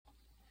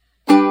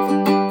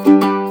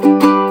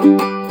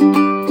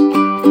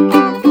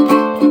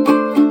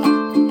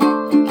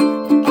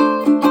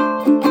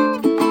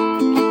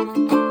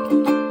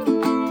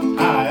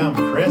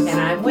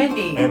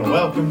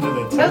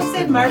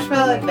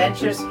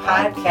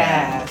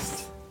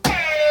podcast.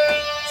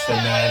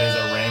 Tonight is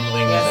a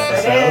Ramblings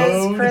Yes, episode.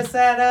 it is, Chris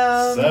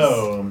Adams.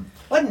 So,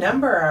 what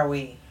number are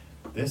we?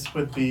 this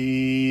would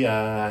be,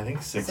 I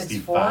think 65.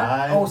 64?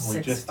 Oh,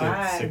 we just did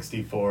 65.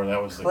 64.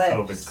 That was the Clips.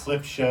 COVID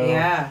clip show.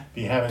 Yeah.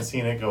 If you haven't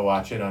seen it, go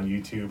watch it on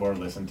YouTube or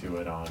listen to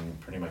it on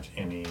pretty much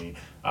any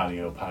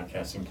audio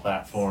podcasting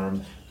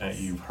platform that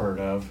you've heard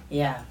of.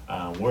 Yeah.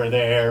 We're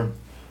there.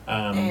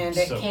 And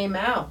it came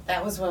out.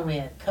 That was when we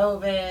had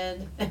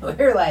COVID. And we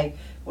were like,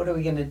 what are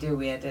we going to do?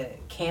 We had to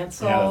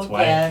cancel Yeah, that's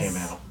why guests. it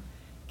came out.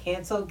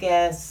 Cancel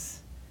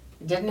guests.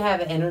 Didn't have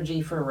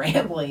energy for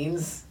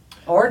ramblings.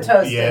 Or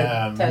toasted.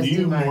 Yeah,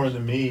 you much. more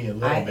than me a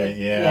little bit.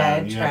 Yeah, yeah,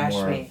 it you had trashed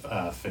more me.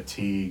 of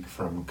fatigue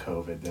from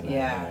COVID than I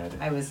Yeah, had.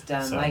 I was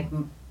done. So- Like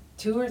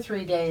 2 or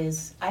 3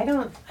 days. I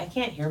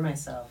can't hear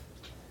myself.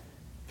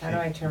 How do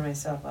I turn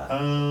myself up?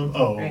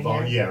 Right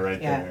Right here? yeah, right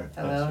Yeah. there.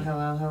 Hello, That's-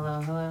 hello,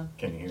 hello, hello.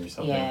 Can you hear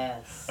yourself?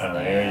 Yes. Oh,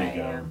 there you I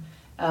go.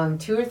 am.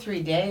 2 or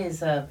 3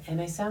 days of,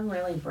 and I sound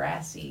really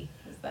brassy.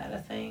 Is that a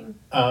thing?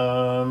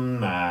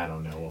 I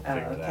don't know. We'll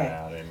figure okay. that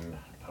out in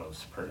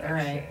post production.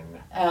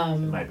 All right. It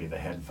might be the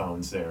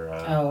headphones. They're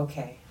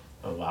Okay.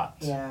 a lot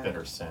Yeah.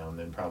 better sound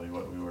than probably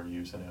what we were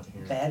using out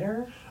here.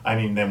 Better? I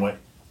mean, than what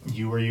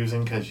you were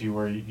using, because you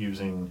were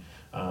using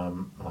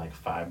like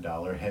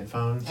 $5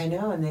 headphones. I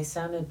know, and they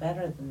sounded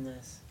better than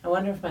this. I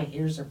wonder if my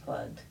ears are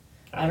plugged.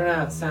 I don't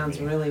know. It sounds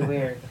maybe. really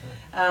weird.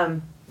 I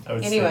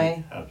would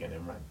Anyway. say, okay,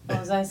 never mind. What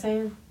was I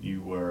saying?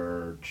 You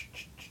were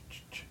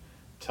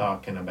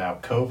talking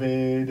about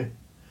COVID,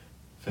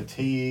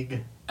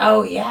 fatigue.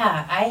 Oh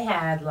yeah, I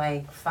had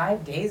like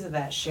 5 days of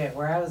that shit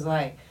where I was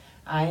like,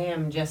 I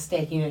am just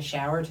taking a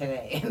shower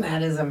today, and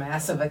that is a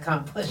massive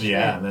accomplishment.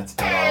 Yeah, and that's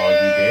not all you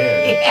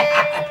did.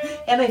 Yeah,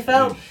 and I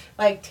felt Oof.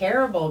 like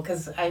terrible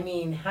because I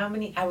mean,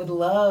 I would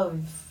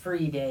love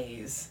free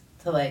days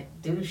to like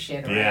do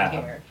shit around Yeah.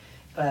 here,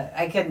 but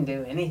I couldn't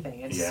do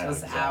anything. It just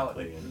was out,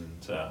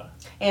 exactly.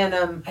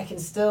 and I can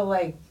still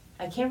like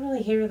I can't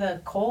really hear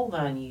the cold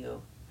on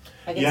you.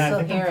 I can Yeah, still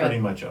I think hear I'm pretty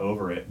it. much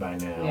over it by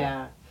now.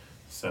 Yeah.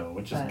 So,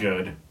 which is But-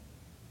 good.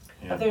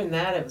 Yeah. Other than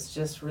that, it was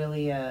just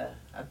really a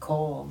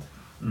cold.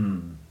 Yeah,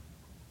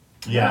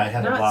 Not- I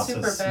had a not loss of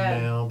super bad.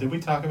 smell. Did we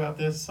talk about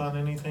this on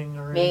anything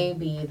already?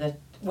 Maybe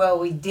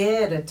we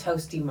did a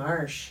toasty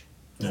marsh.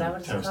 Is that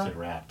what it's Toasted called?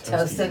 Rat.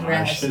 Toasted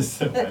Marsh Rat. is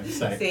the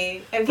website.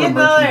 See, I'm For getting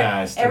all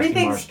merchandise,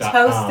 everything's toastymarsh.com.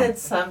 toasted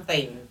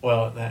something.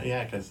 Well,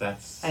 because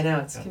that's. I know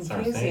it's that's our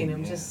confusing. thing,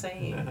 I'm yeah. just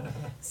saying.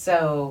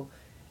 So,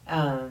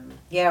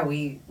 yeah,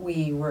 we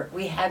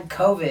had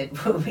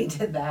COVID when we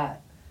did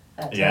that.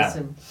 Yeah.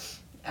 Toasted,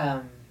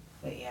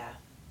 but yeah.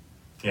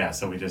 Yeah,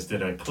 so we just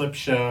did a clip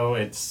show.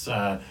 It's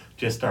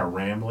just our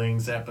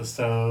ramblings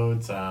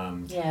episodes.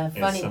 Yeah, It's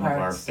funny some of our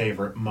parts.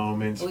 favorite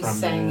moments We from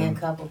sang them. a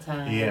couple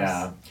times.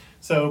 Yeah.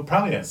 So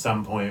probably at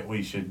some point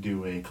we should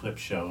do a clip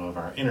show of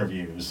our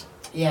interviews.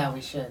 Yeah, we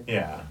should.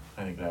 Yeah,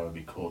 I think that would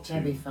be cool too.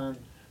 That'd be fun.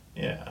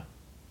 Yeah.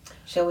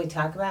 Shall we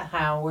talk about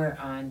how we're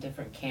on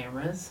different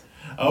cameras?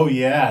 Oh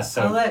yeah.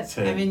 So Oh, look,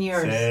 I'm in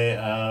yours.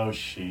 Oh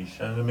sheesh,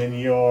 I'm in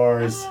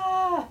yours.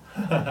 Ah.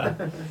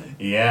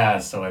 Yeah.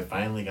 So I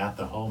finally got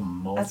the whole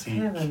That's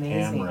kind of multi-camera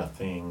amazing.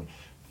 thing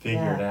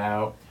figured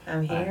out.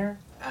 I'm here.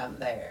 I'm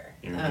there.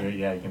 You're here.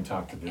 Yeah, you can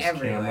talk to this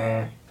Everywhere.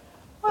 camera.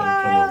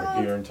 And come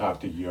over here and talk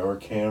to your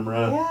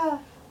camera. Yeah.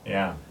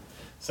 Yeah.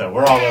 So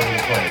we're all over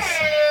the place.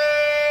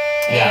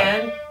 Yeah.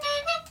 And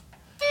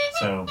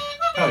So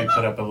probably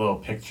put up a little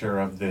picture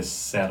of this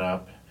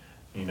setup,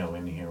 in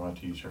here. We'll have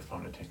to use your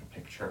phone to take a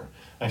picture.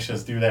 Actually,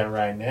 let's do that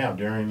right now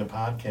during the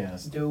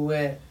podcast. do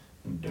it.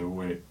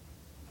 Do it.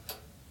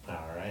 All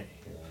right,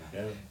 here we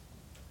go.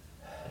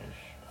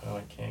 Oh,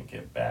 I can't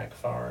get back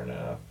far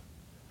enough.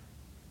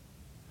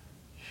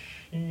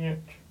 Shit.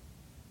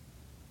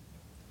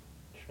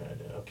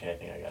 Okay, I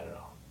think I got it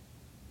all.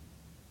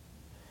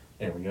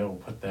 There we go. We'll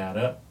put that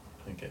up.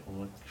 I think it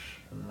looks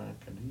like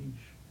a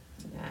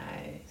dish.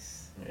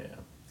 Nice. Yeah.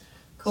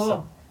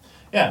 Cool.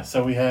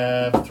 So we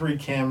have 3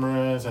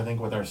 cameras. I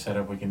think with our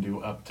setup we can do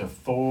up to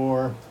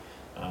 4.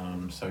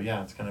 So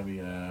yeah, it's going to be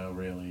a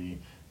really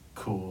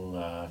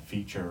cool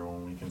feature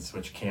when we can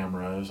switch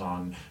cameras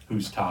on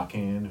who's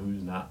talking,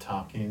 who's not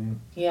talking,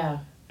 Yeah.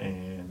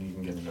 and you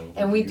can get an overview.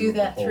 And we do of the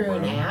that whole through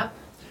an room. app.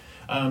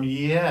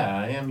 Yeah,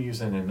 I am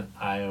using an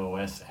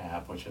iOS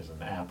app, which is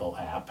an Apple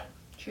app.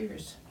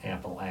 Cheers.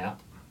 Apple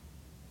app.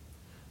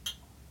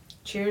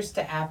 Cheers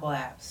to Apple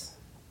apps.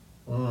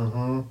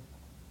 Mm-hmm.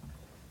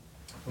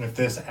 If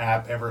this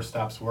app ever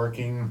stops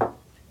working,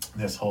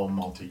 this whole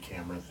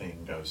multi-camera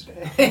thing goes down.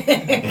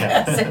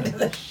 Goes into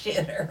the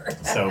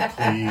shitter. So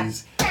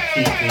please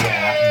keep the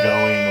app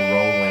going.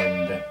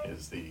 Roland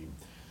is the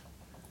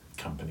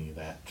company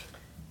that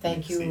Thank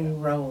makes you, the app.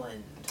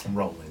 Roland.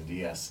 Roland,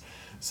 yes.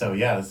 So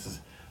yeah, this is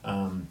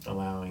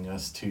allowing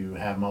us to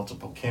have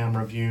multiple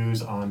camera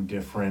views on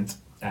different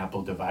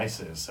Apple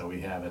devices. So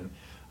we have an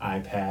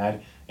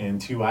iPad and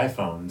 2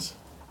 iPhones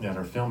that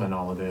are filming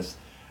all of this,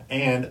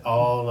 and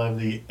all of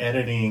the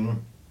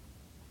editing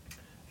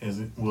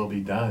will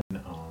be done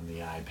on the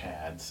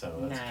iPad. So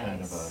that's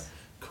kind of a Nice.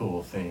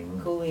 cool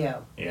thing.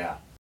 Coolio. Yeah.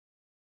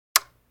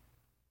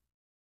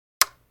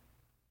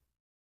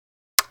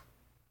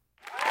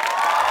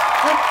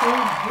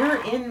 Dude,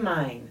 you're in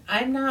mine.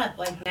 I'm not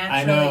like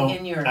I know. naturally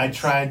in yours. I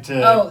tried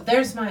to. Oh,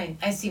 there's mine.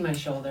 I see my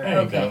shoulder. There you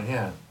Okay. go.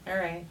 Yeah. All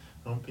right.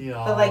 Don't be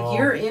all. But like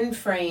you're in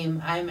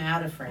frame, I'm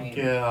out of Don't frame.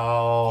 get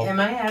all. Am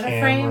I out of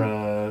frame?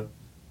 Camera.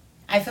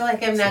 I feel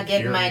like I'm not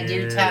getting my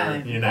due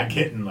time. You're not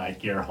getting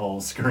like your whole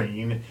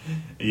screen.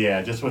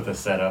 Yeah, just with the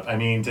setup. I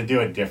mean, to do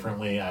it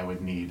differently, I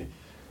would need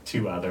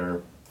 2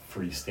 other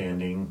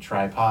freestanding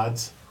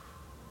tripods.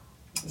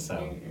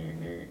 So.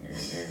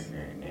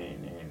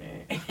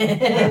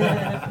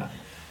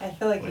 I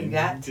feel like you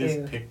got just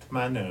to. picked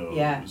my nose.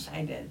 Yeah,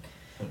 I did.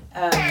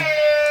 All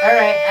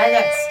right, I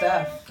got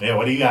stuff. Yeah,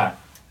 what do you got?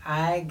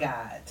 I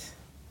got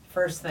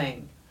first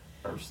thing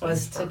First was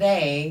things first.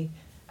 today.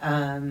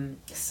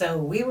 So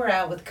we were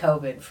out with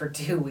COVID for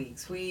 2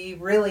 weeks. We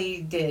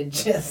really did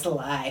just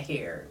lie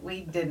here.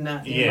 We did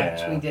not do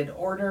much. We did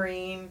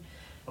ordering.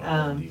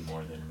 Well, you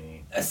more than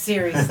me.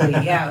 Seriously,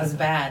 yeah, it was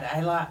bad.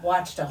 I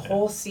watched a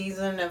whole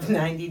season of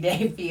 90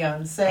 Day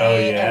Fiance Oh,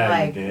 yeah,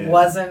 and you did.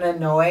 wasn't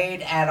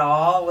annoyed at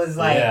all. Was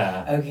like,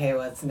 Yeah. okay,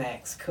 what's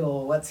next?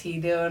 Cool. What's he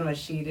doing? What's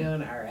she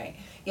doing? All right.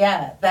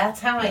 Yeah,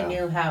 that's how I Yeah.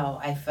 knew how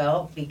I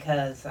felt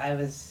because I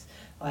was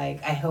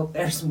like, I hope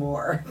there's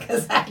more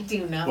because I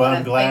do not. Well, wanna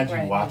I'm glad think you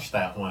right watched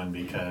that one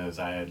because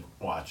I had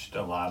watched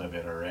a lot of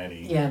it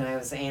already. now. Yeah, and I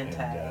was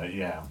anti. And,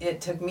 yeah.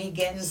 It took me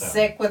getting So.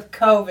 sick with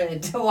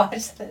COVID to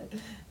watch the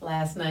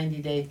last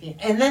 90 Day Fiance.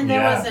 And then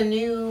there Yeah. was a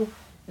new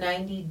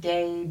 90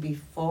 Day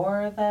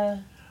before the.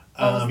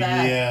 What was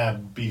that? Yeah,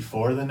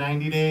 before the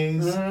 90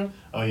 days. Mhm.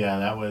 Oh, yeah,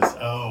 that was.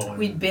 Oh.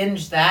 We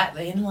binged that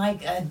in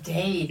like a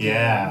day. Dude.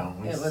 Yeah,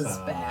 we It was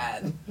saw-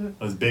 bad.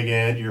 Was Big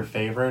Ed your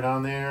favorite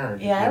on there? Or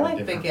did Yeah, you I have a like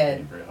different Big Ed.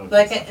 favorite? Okay,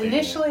 Like so Big Ed.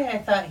 initially, I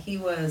thought he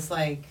was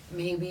like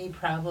maybe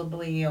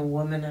probably a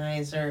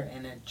womanizer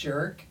and a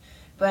jerk,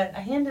 but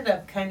I ended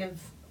up kind of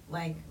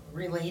like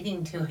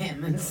relating to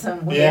him in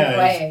some weird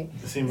way.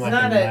 He seemed He's like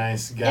not a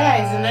nice guy.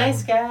 Yeah, he's a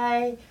nice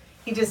guy.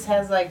 He just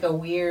has like a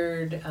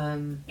weird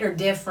or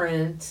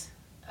different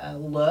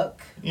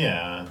look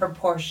Yeah.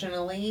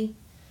 proportionally.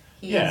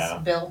 He's Yeah.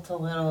 built a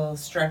little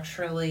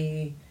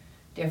structurally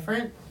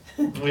different.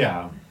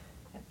 Yeah.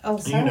 Oh,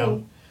 sorry. You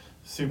know,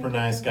 super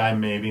nice guy,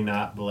 maybe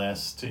not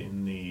blessed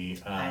in the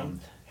Height.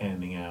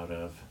 handing out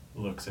of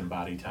looks and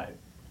body type.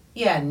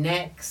 Yeah,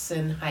 necks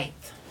and height.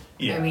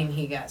 Yeah. I mean,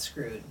 he got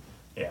screwed.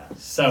 Yeah.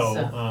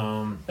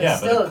 So, But yeah,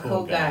 still but a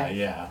cool guy.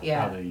 Yeah.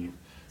 Yeah. Probably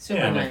Super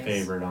my nice.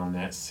 favorite on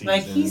that season.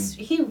 Like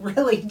he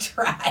really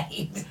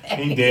tried.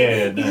 He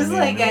did. He I just mean,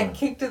 like got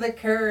kicked to the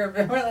curb,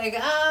 and we're like,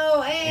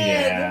 "Oh,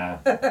 Ed!"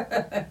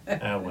 Yeah.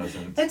 That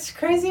wasn't. It's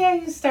crazy how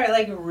you start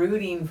like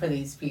rooting for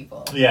these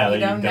people. Yeah, you that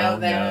you don't know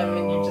don't them, and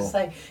you're know. just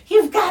like,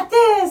 "You've got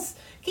this.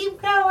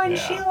 Keep going. Yeah.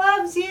 She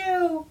loves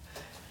you."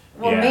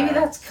 Well, Yeah. maybe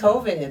that's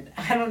COVID.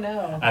 I don't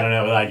know. I don't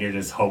know, like you're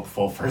just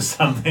hopeful for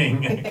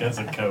something because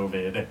of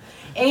COVID.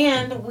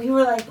 And we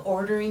were like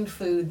ordering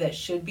food that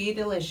should be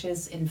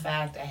delicious. In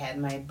fact, I had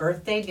my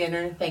birthday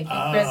dinner. Thank you,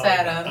 Chris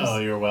Adams. Oh,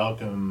 you're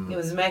welcome. It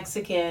was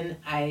Mexican.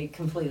 I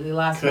completely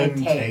lost Couldn't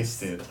my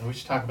taste. taste it. We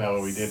should talk about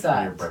what we did for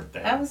Sucked. your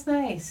birthday. That was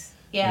nice.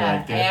 You Yeah,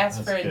 liked I it? asked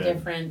That's for a good.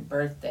 different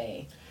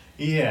birthday.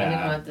 I didn't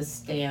Yeah. want the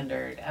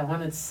standard. I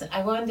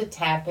wanted to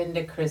tap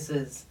into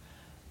Chris's,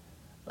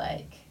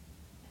 like,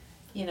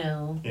 you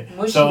know, Yeah.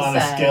 mushy So on a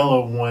side. scale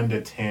of 1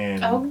 to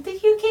 10. Oh, you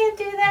can't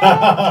do that.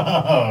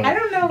 I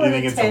don't know what You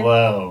think a it's 10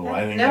 low?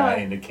 I think No. that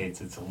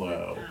indicates it's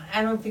low.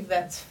 I don't think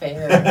that's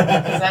fair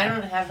because I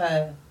don't have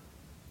a.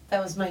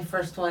 That was my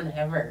first one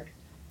ever.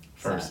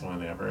 First So,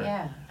 one ever.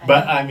 Yeah.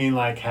 But I mean,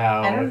 like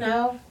how. I don't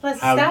know.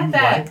 Let's How stop you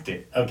that. liked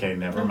it. Okay,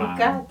 never Oh, mind.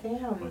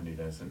 goddamn. Wendy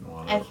doesn't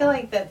want to. I feel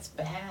like that's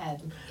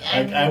bad.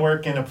 Like, I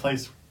work in a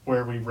place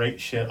where we rate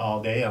shit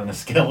all day on a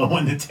scale of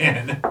 1 to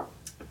 10.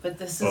 But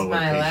this is Well, with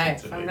my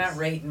patience life. it I'm is. not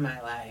rating my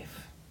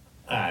life.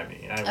 I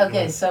mean,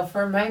 Okay, so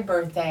for my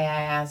birthday,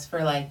 I asked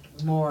for like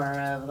more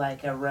of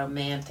like a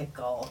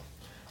romantical.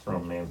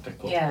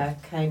 Romantical. Yeah,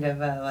 kind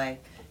of a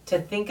like to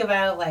think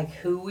about like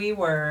who we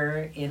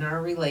were in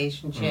our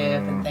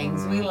relationship and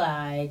things we Mhm.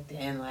 liked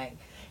and like,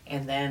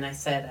 and then I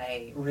said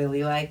I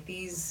really like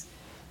these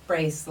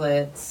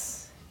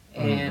bracelets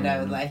and I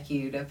would Mhm. like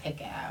you to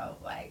pick out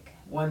like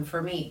one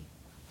for me.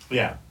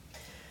 Yeah.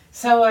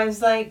 So I was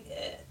like,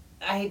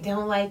 I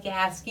don't like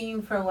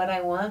asking for what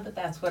I want, but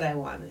that's what I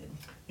wanted.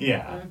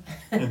 Yeah.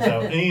 And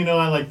so, and, you know,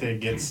 I like to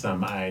get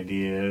some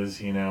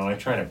ideas, you know, I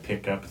try to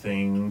pick up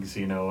things,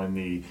 you know, in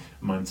the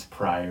months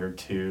prior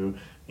to,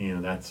 you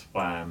know, that's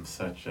why I'm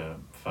such a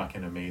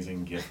fucking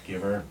amazing gift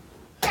giver.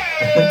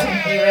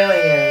 He really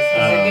is.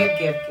 He's a good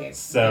gift giver.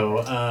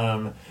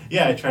 So,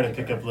 yeah, I try to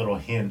pick up little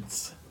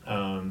hints,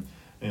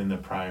 in the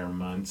prior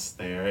months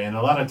there. And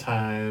a lot of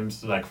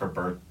times, like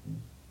for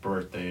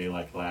birthday,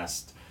 like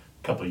last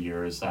couple of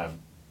years, I've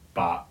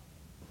bought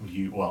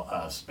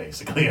us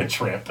basically a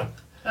trip.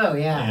 Oh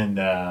yeah. And,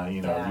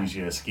 you know, Yeah.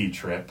 usually a ski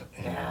trip.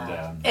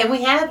 Yeah. And, And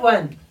we had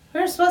one. We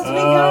were supposed to be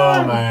oh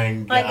gone. my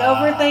God. Like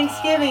over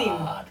Thanksgiving.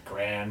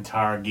 Grand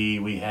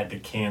Targhee, we had to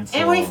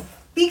cancel. And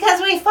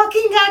because we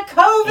fucking got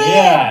COVID,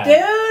 Yeah.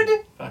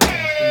 dude. Fucking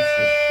piece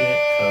of shit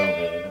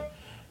COVID.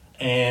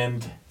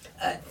 And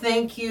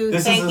thank you,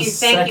 This thank is you, the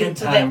thank you second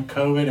to time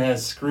COVID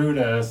has screwed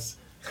us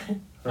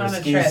for on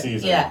a ski trip.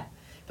 season. Yeah.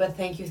 But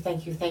thank you to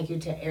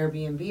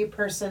Airbnb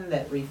person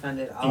that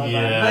refunded all of our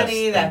Yes,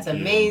 money. That's thank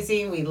you.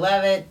 amazing. We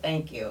love it.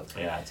 Thank you.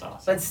 Yeah, it's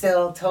awesome. But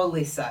still,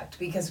 totally sucked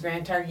because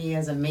Grand Targhee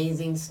has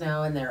amazing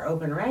snow and they're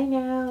open right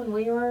now, and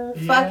we were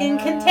fucking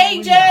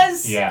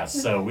contagious. Yeah,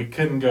 so we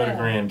couldn't go to Yeah.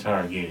 Grand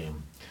Targhee.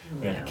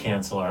 We had No. to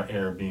cancel our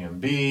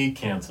Airbnb,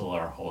 cancel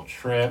our whole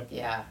trip.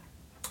 Yeah.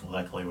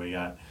 Luckily, we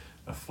got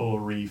a full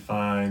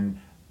refund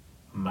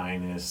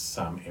minus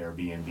some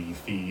Airbnb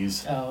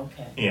fees. Oh,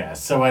 okay. Yeah,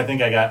 so I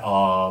think I got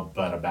all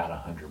but about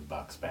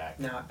 $100 back.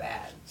 Not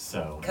bad.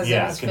 So Because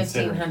yeah, it was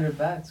 $1,500,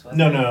 wasn't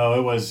No, it? no,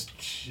 it was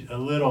a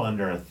little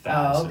under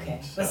 1,000. Oh, okay.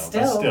 So, But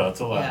still,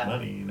 it's a lot yeah. of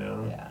money, you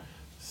know. Yeah.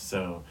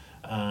 So,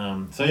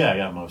 so yeah, I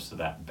got most of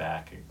that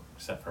back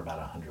except for about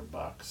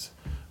 $100,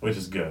 which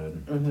is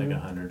good. Mhm. Take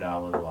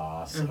 $100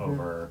 loss Mhm.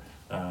 over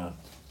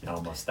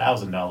almost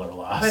 $1,000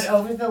 loss. But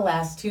over the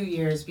last 2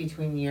 years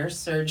between your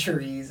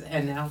surgeries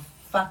and now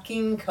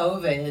fucking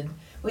COVID,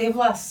 we've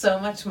lost so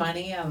much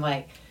money. I'm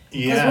like,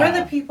 because we're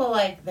the people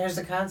like, there's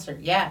a concert,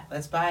 yeah,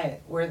 let's buy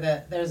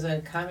it. There's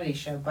a comedy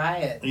show, buy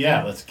it.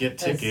 Yeah, let's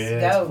get Let's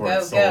tickets go, before go,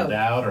 it's sold go.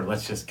 out, or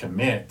let's just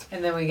commit.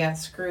 And then we got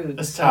screwed.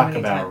 Let's so talk many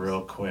about times.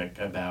 real quick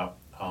about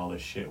all the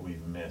shit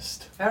we've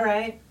missed. All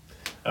right,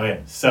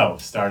 Okay, so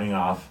starting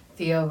off,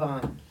 Theo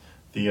Vaughn.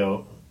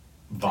 Theo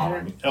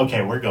Vaughn.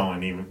 Okay, we're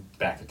going even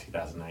back to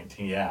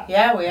 2019. Yeah.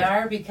 Yeah, we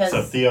are because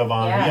So Theo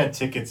Vaughn, yeah. we had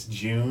tickets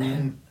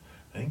June,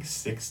 I think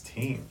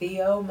 16th.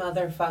 Theo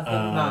motherfucking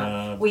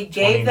Vaughn. We 2019.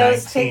 gave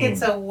those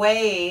tickets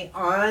away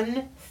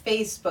on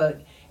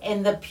Facebook,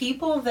 and the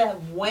people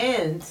that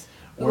went,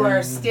 who Were-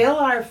 are still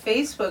our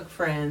Facebook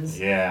friends,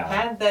 Yeah.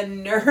 had the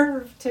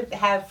nerve to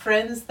have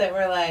friends that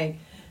were like,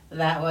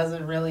 that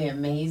wasn't really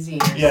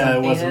amazing. Or Yeah, it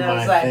something. wasn't and I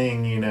was my like,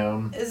 thing, you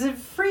know. Is it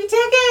free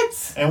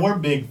tickets? And we're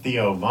big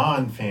Theo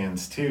Vaughn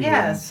fans too.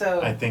 Yeah, and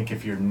so I think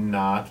if you're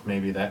not,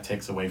 maybe that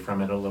takes away from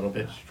it a little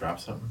bit. Just drop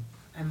something.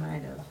 I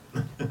might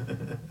have.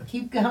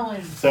 Keep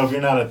going. So if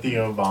you're not a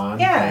Theo Vaughn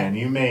Yeah. fan,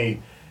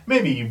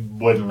 maybe you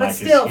wouldn't But like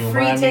still, his humor.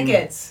 free I mean,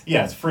 tickets.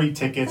 yeah, it's free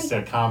tickets to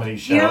a comedy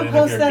show. You don't and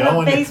post if you're that on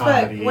going to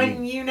Facebook comedy,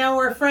 when you know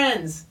we're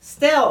friends.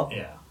 Still.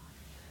 yeah.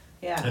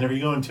 Yeah. And if you're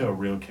going to a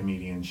real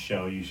comedian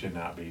show, you should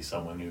not be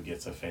someone who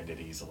gets offended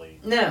easily.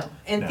 No.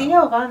 And No.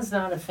 Theo Vaughn's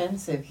not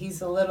offensive.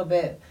 He's a little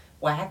bit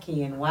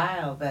wacky and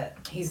wild, but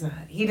he's not.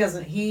 He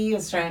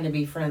is trying to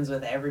be friends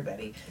with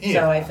everybody.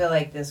 Yeah. So I feel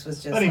like this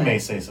was just But he like, may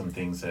say some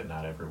things that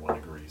not everyone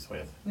agrees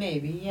with.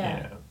 maybe,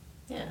 yeah.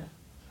 Yeah.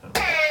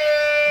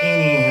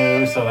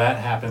 Anywho, so that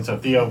happened. So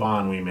Theo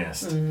Vaughn we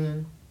missed. Mm-hmm.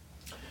 Then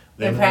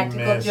we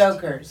Impractical missed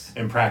Jokers.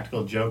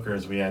 Impractical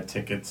Jokers. We had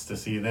tickets to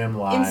see them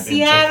live In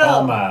Seattle.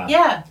 Tacoma.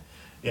 Yeah.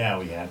 Yeah,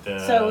 we had to.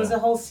 So it was a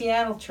whole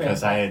Seattle trip.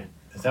 Because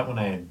is that when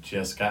I had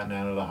just gotten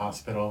out of the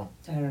hospital?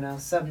 I don't know,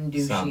 something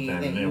douchey Something.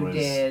 that It you was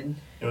did.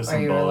 It was Or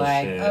some you were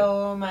like, bullshit.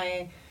 oh,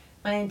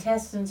 my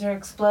intestines are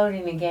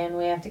exploding again.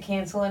 We have to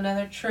cancel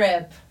another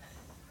trip.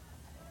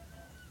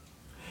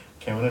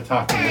 Okay, I'm gonna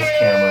talk to this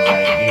camera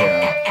right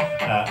here.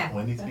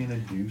 Wendy's being a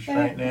douche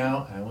right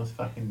now. I almost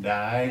fucking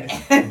died.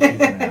 And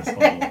she's an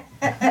asshole.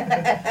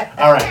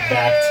 All right,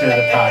 back to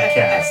the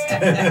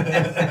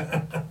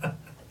podcast.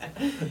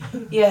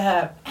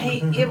 Yeah,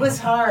 it was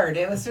hard.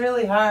 It was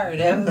really hard.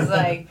 It was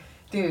like,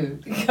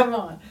 dude, come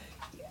on.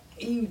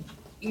 You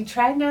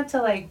tried not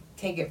to like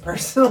take it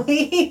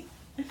personally.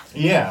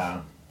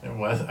 Yeah, it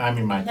was. I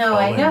mean, my No,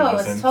 I colon know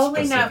wasn't it's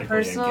totally not specifically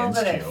personal,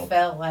 against but it you.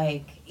 felt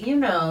like you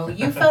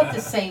felt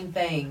the same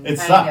thing. It kind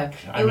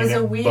sucked. of. I It was mean,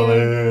 a it weird.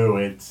 blew.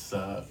 It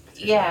sucked.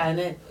 Yeah, and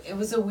it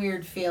was a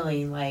weird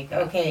feeling. Like,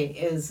 okay,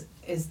 is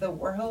the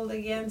world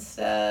against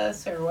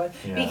us or what?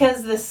 Yeah.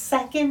 Because the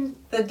second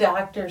the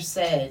doctor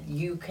said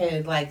you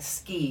could like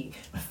ski,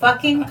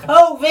 fucking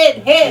COVID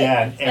hit.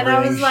 Yeah, and I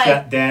was everything like,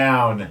 shut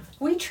down.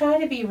 we try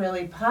to be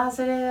really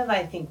positive.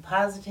 I think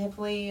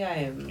positively.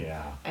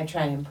 Yeah, I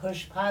try and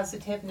push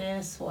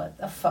positiveness. What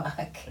the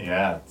fuck?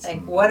 yeah. it's Like,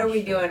 some what are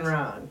we bullshit. doing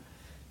wrong?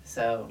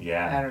 So,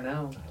 Yeah. I don't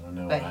know. I don't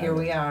know. But here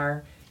we either.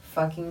 are.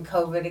 Fucking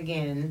COVID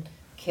again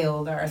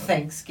killed our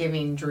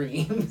Thanksgiving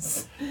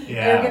dreams. We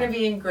Yeah. were going to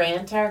be in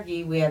Grand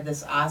Targhee. We had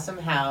this awesome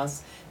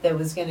house that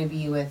was going to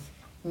be with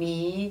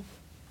me,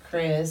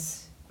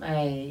 Chris,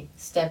 my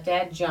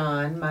stepdad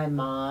John, my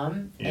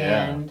mom,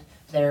 Yeah. and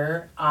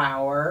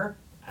our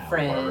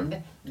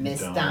friend,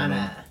 Miss Donna.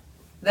 Donna.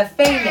 The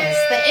famous,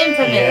 the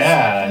infamous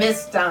Yeah.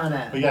 Miss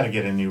Donna. We got to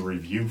get a new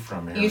review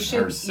from her. You her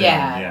should, soon.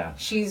 yeah.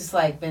 She's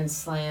like been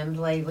slammed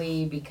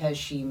lately because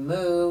she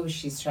moved.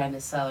 She's trying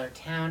to sell her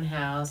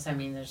townhouse. I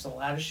mean, there's a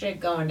lot of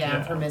shit going down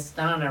Yeah. for Miss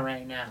Donna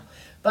right now.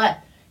 But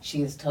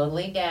she is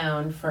totally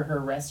down for her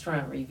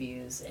restaurant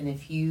reviews. And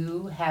if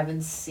you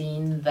haven't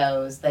seen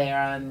those, they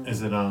are on.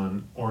 Is it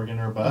on Organ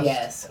or Bust?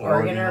 Yes,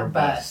 Organ or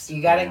Bust.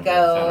 You gotta I don't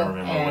go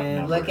remember what and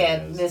number look it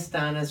at is. Miss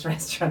Donna's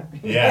restaurant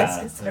reviews.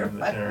 Yeah, 'Cause they're they're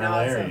fucking awesome.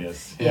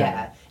 hilarious.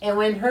 Yeah. And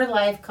when her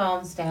life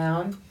calms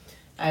down,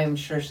 I'm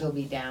sure she'll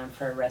be down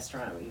for a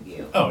restaurant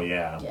review. Oh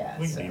yeah. Yeah,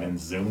 We so- can even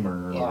Zoom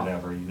her or Yeah.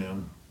 whatever, you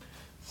know.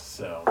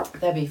 So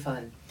that'd be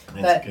fun.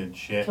 that's good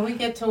shit. Can we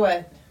get to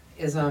what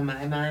is on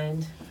my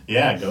mind?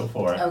 Yeah, go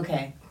for it.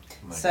 Okay.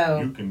 Like, So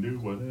you can do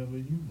whatever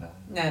you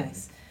like.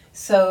 nice.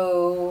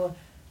 So,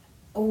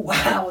 oh,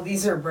 wow,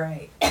 these are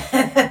bright.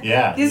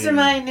 Yeah. These are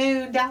my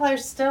new dollar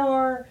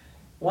store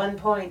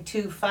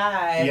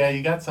 1.25. Yeah,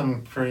 you got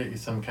some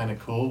kind of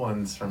cool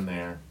ones from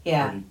there.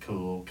 Yeah. Pretty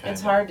cool.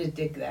 It's hard to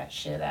dig that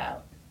shit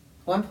out.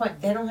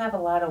 They don't have a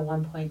lot of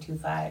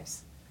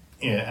 1.25s.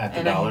 Yeah, at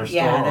the dollar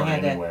store or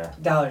anywhere?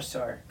 Dollar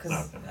store.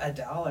 Because okay.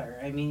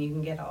 $1, I mean, you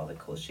can get all the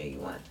cool shit you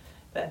want.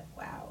 But,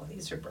 wow,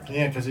 these are bright.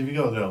 Yeah, because if you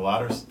go to a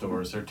lot of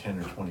stores, they're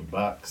 $10 or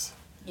 $20.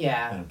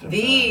 Yeah,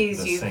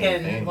 these you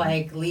can thing.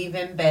 like leave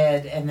in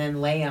bed and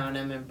then lay on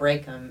them and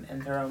break them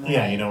and throw them away.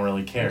 Yeah, you don't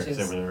really care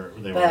because they were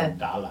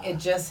 $1. It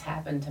just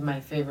happened to my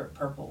favorite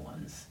purple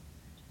ones,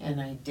 and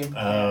I did.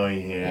 Oh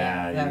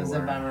yeah, that you was a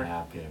bummer.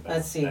 Happy about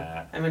Let's see.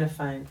 That. I'm gonna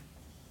find.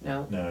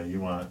 No. No,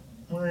 you want.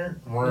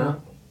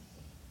 No.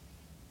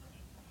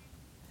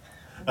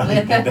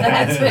 Okay,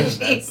 That's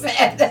what she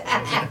said.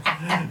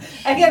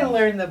 I gotta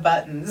learn the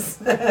buttons.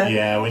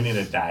 Yeah, we need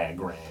a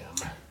diagram.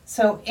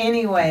 So,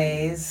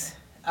 anyways.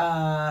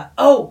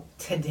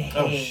 Today.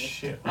 Oh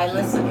shit! I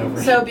listened.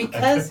 So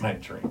because I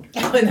took my drink.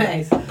 Oh,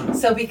 nice.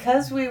 So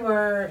because we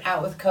were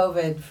out with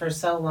COVID for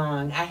so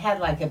long, I had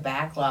like a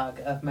backlog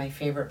of my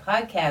favorite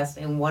podcasts,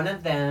 and one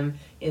of them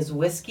is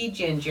Whiskey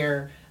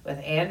Ginger with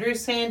Andrew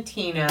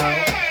Santino,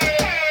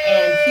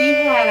 and he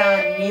had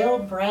on Neil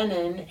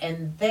Brennan,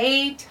 and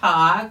they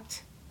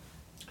talked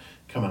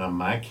Coming on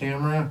my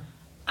camera.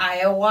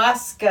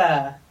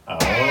 ayahuasca. Oh.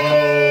 Fuck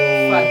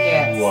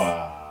yes.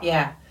 Wow.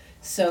 Yeah.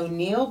 So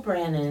Neil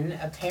Brennan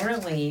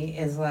apparently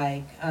is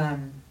like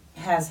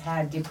has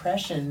had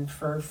depression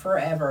for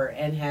forever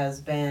and has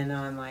been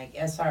on like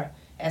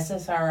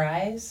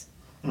SSRIs.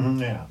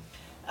 Yeah.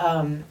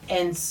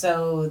 And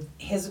so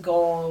his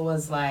goal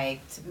was like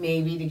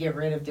maybe to get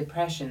rid of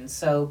depression.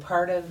 So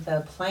part of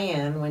the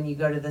plan when you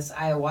go to this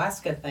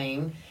ayahuasca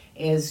thing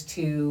is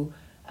to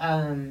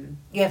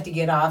you have to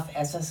get off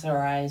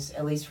SSRIs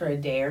at least for a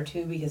day or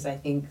two because I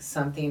think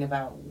something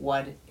about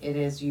what it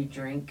is you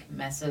drink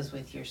messes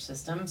with your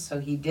system.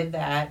 So he did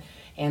that.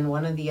 And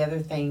one of the other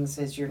things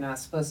is you're not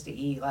supposed to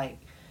eat like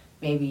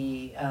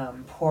maybe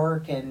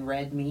pork and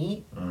red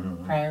meat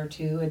prior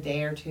to a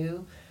day or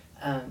two,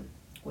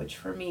 which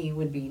for me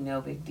would be no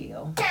big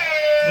deal.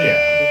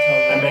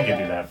 Yeah. I could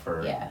do that for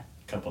a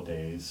couple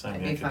days. I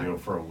mean, I could do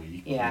it for a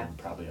week. Yeah. And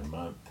probably a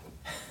month.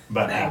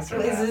 But nice. after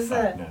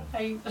that,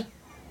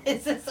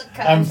 Is this a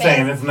contest? I'm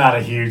saying it's not a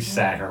huge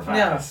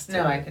sacrifice.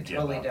 No, I could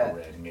totally do it.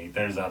 Red meat.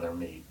 There's other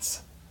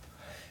meats.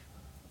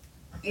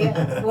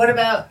 Yeah. What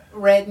about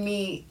red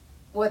meat?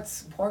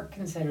 What's pork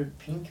considered?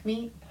 Pink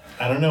meat?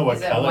 I don't know what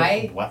is color.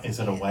 It white? Is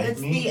it a white it's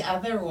meat? It's the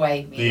other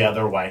white meat. The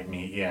other white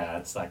meat, yeah.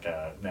 It's like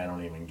I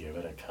don't even give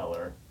it a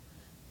color.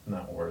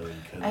 Not worthy.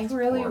 I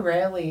really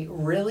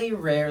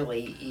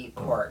rarely eat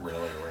pork.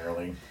 Really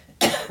rarely.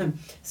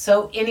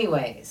 So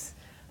anyways,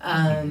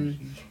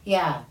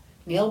 yeah.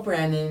 Neil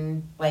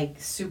Brennan, like,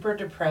 super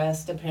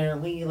depressed,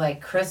 apparently.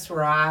 Like, Chris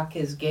Rock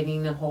is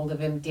getting a hold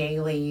of him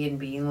daily and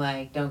being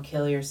like, don't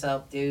kill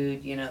yourself,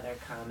 dude. You know, they're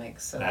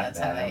comics, so that's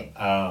how they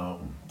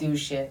do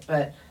shit.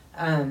 But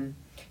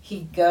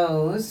he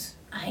goes,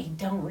 I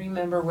don't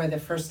remember where the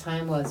first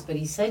time was, but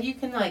he said you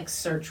can, like,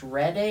 search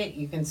Reddit.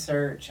 You can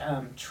search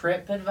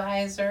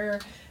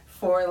TripAdvisor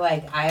for,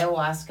 like,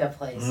 ayahuasca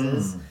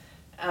places.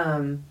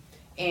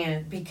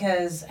 And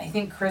because I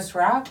think Chris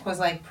Rock was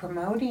like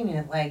promoting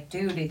it, like,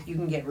 dude, you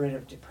can get rid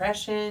of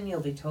depression,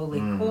 you'll be totally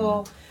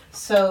cool.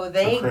 So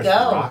Chris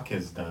Rock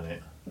has done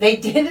it. They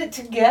did it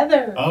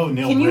together. Oh,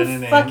 Neil Can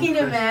Brennan you fucking and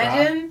Chris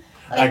imagine? Rock?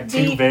 Like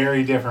two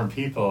very different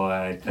people,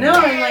 I think. No,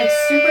 and like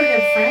super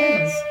good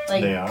friends.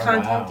 Like they are,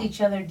 contact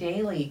each other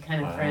daily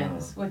kind of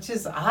friends, which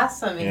is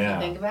awesome if you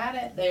think about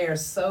it. They are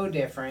so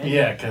different.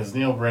 Yeah, because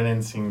Neil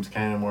Brennan seems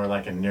kind of more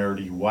like a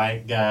nerdy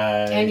white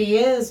guy. And he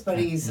is, but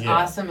he's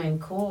awesome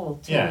and cool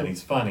too. Yeah, and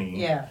he's funny.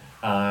 Yeah.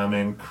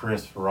 And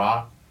Chris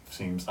Rock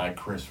seems like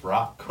Chris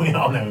Rock. We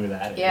all know who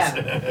that is.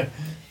 Yeah.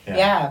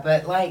 Yeah,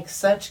 but like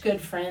such good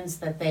friends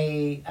that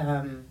they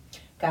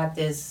got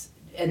this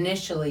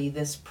initially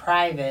this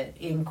private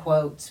in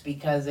quotes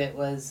because it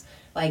was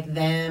like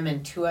them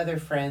and two other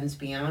friends,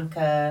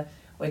 Bianca,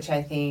 which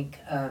I think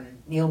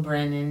Neil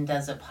Brennan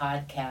does a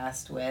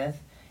podcast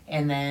with,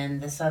 and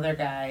then this other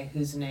guy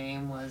whose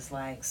name was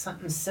like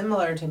something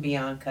similar to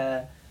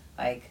Bianca,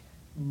 like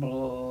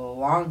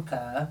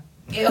Blanca.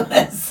 It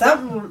was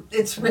something,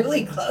 it's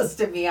really close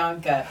to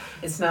Bianca.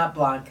 It's not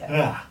Blanca.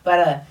 Yeah.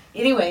 But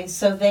anyway,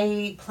 so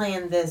they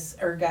planned this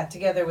or got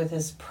together with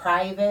this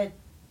private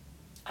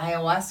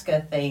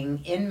ayahuasca thing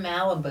in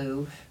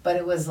Malibu, but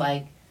it was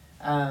like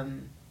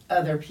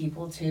other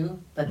people too,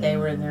 but they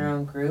were in their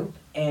own group,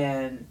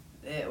 and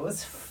it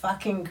was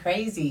fucking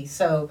crazy.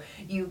 So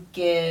you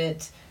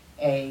get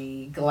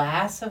a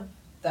glass of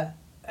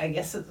I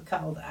guess it's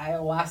called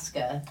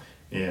ayahuasca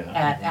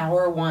at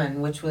hour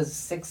 1, which was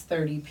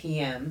 6:30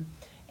 p.m.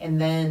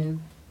 and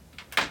then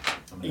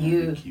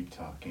You keep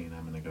talking.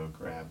 I'm gonna go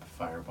grab a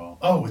Fireball.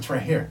 Oh, it's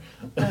right here.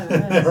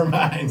 Never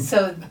mind.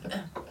 So,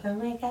 oh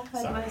my God,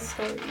 sorry. my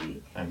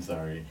story. I'm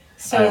sorry.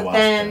 So Ayahuasca.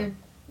 then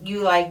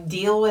you like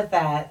deal with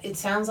that. It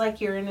sounds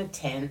like you're in a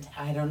tent.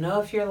 I don't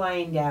know if you're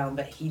lying down,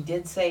 but he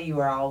did say you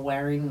were all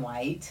wearing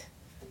white.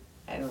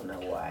 I don't know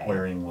why.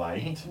 Wearing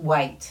light?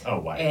 White. Oh,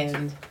 white.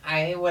 And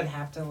I would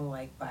have to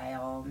like buy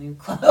all new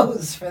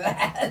clothes for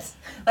that.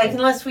 Like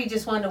unless we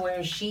just wanted to wear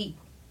a sheet.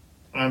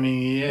 I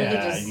mean,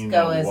 yeah, you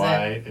know,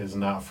 white is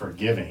not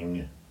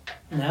forgiving.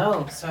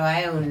 No, so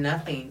I own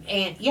nothing.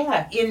 And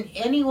yeah, in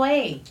any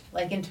way,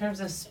 like in terms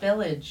of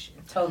spillage,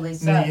 it totally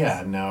sucks.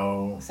 Yeah,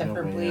 no. Except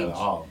for way bleach. at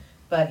all.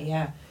 But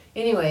yeah.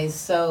 Anyways,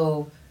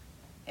 so,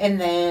 and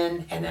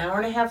then an hour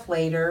and a half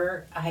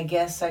later, I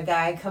guess a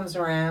guy comes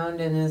around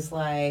and is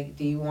like,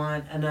 do you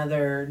want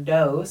another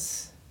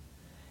dose?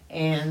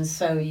 And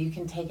so you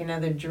can take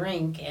another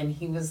drink. And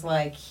he was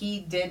like, he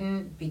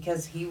didn't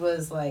because he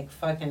was like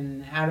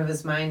fucking out of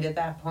his mind at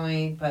that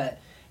point. But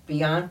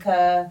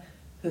Bianca,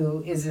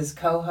 who is his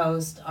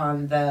co-host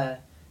on the,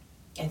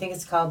 I think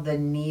it's called the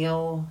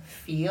Neil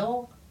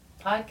Feel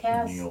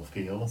podcast. Neil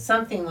Feel?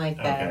 Something like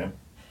that.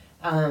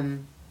 Okay.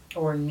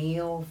 Or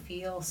Neil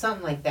Feel,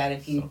 something like that.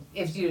 If you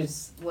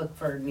just look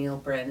for Neil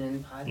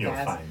Brennan podcast, you'll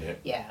find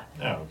it. Yeah.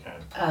 Oh,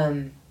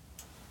 okay.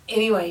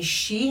 Anyway,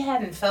 she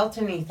hadn't felt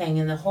anything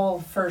in the whole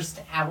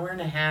first hour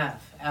and a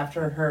half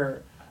after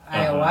her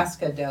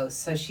ayahuasca dose.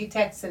 So she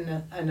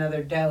texted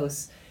another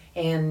dose,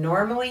 and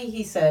normally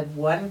he said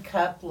 1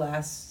 cup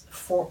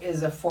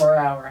is a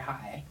 4-hour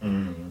high.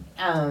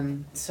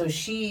 Mm-hmm. So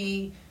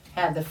she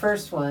had the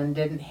first one,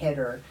 didn't hit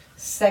her.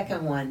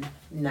 Second one,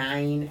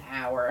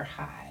 9-hour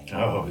high.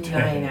 Oh,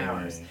 9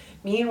 hours.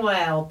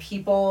 Meanwhile,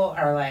 people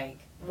are like,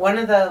 one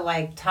of the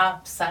like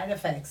top side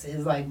effects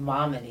is like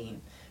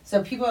vomiting.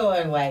 So people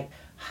are like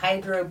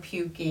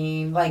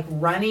hydro-puking, like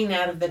running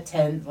out of the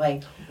tent,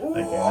 like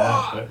you're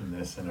not putting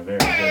this in a very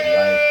good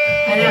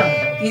light. I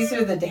know. These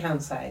are the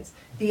downsides.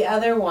 The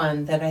other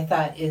one that I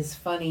thought is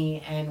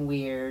funny and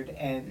weird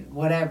and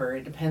whatever,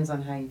 it depends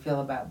on how you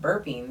feel about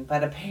burping,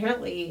 but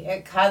apparently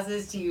it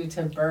causes you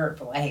to burp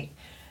like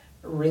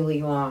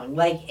really long,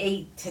 like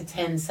 8 to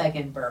 10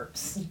 second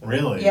burps.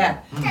 Really?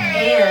 Yeah. Mm.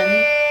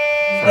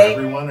 And for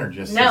everyone or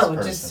just this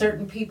person? just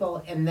certain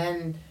people. And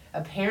then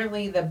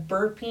apparently the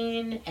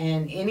burping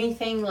and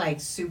anything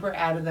like super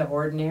out of the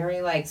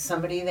ordinary, like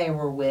somebody they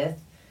were with,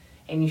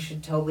 and you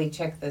should totally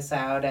check this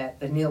out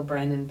at the Neil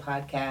Brennan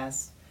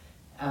podcast.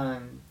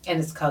 And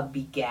it's called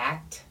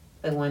Begacked,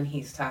 the one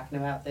he's talking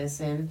about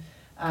this in.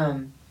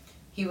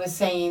 He was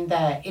saying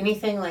that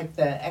anything like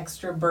the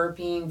extra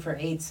burping for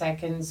 8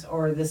 seconds,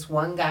 or this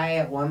one guy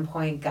at one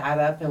point got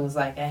up and was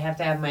like, I have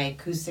to have my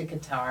acoustic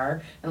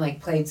guitar, and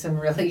like played some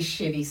really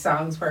shitty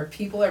songs where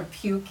people are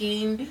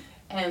puking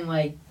and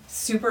like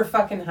super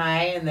fucking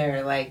high and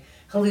they're like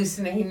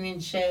hallucinating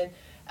and shit.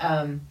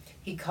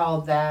 He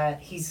called that,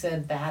 he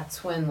said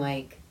that's when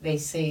like they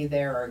say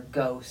there are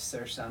ghosts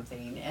or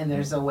something, and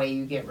there's a way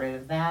you get rid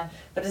of that.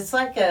 But it's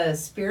like a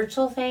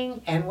spiritual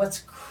thing, and what's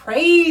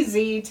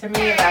crazy to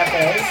me about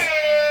this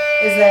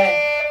is that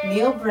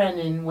Neil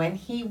Brennan, when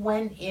he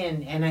went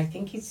in, and I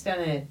think he's done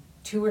it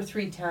 2 or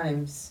 3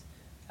 times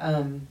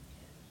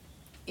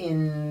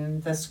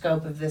in the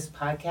scope of this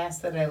podcast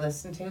that I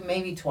listened to,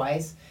 maybe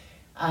twice,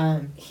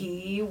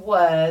 he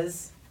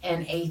was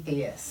an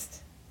atheist.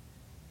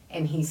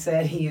 And he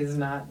said he is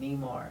not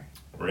anymore.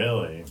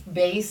 Really?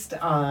 Based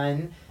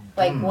on,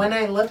 like, when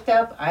I looked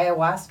up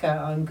ayahuasca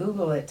on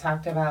Google, it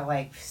talked about,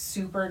 like,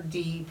 super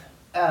deep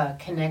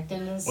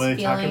connectedness. Well, they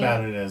feeling. talk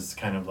about it as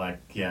kind of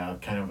like,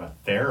 kind of a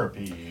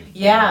therapy.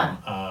 Yeah.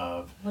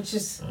 Of, which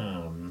is...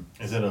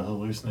 is it a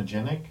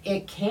hallucinogenic?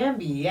 It can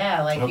be,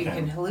 yeah. Like, okay. You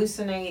can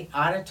hallucinate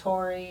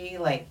auditory,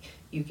 like,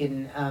 you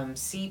can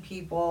see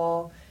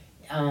people.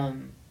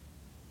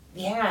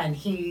 Yeah, and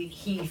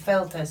he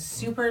felt a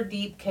super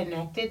deep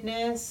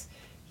connectedness.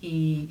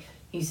 He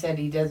said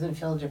he doesn't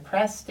feel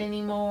depressed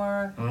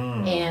anymore.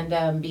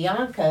 And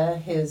Bianca,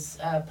 his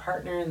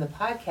partner in the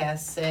podcast,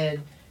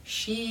 said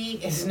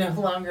she is no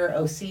longer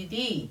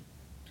OCD.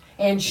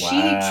 And she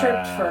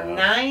tripped for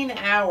 9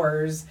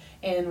 hours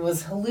and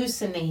was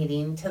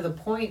hallucinating to the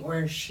point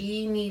where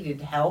she needed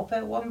help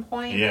at one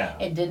point. Yeah.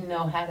 And didn't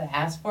know how to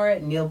ask for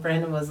it. And Neil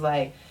Brennan was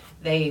like,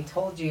 they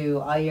told you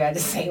all you had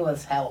to say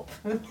was help.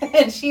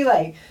 And she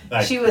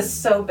she was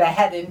so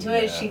bad into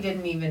it, she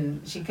couldn't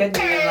even say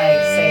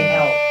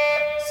help.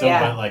 So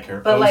but like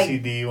her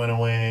OCD went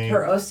away.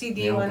 Her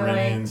OCD went away.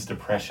 Brennan's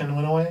depression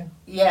went away?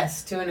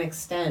 Yes, to an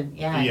extent.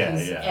 Yeah.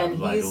 And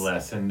like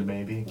lessened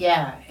maybe.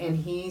 Yeah, and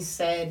he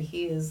said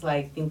he is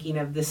like thinking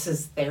of this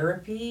as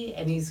therapy,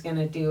 and he's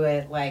gonna do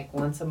it like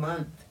once a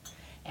month.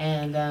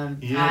 And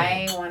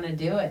I wanna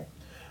do it.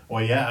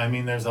 Well, yeah, I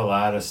mean, there's a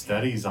lot of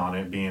studies on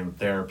it being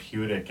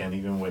therapeutic, and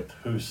even with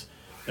Hus,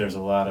 there's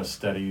a lot of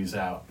studies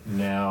out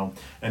now.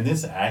 And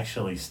this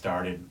actually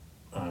started,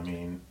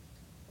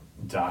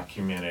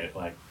 documented,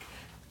 like,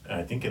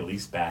 I think at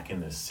least back in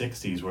the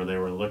 60s, where they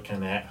were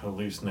looking at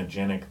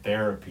hallucinogenic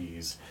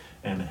therapies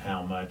and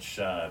how much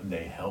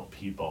they help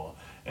people.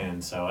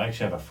 And so I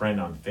actually have a friend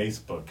on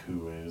Facebook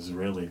who is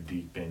really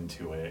deep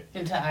into it.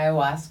 Into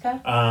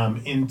ayahuasca?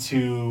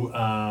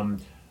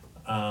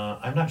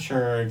 I'm not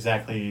sure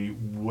exactly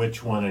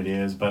which one it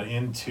is, but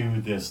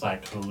into this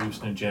like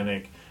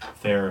hallucinogenic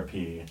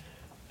therapy,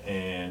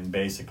 and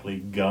basically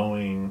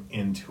going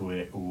into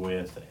it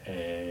with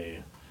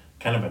a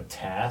kind of a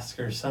task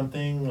or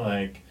something.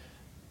 Like,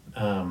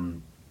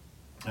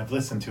 I've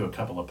listened to a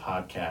couple of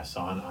podcasts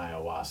on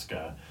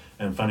ayahuasca,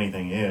 and funny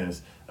thing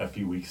is, a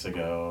few weeks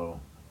ago,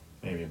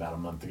 maybe about a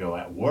month ago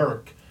at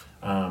work,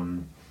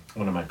 one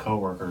of my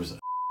coworkers,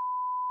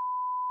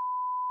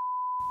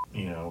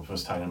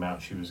 was talking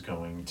about she was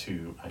going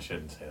to, I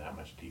shouldn't say that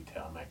much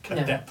detail, I might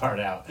cut that part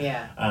out.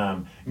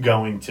 Yeah.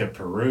 Going to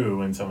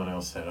Peru, and someone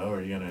else said, "Oh,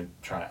 are you going to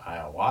try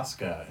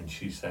ayahuasca?" And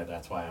she said,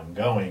 "That's why I'm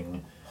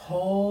going."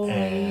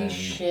 Holy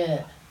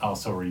shit.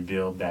 Also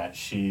revealed that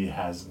she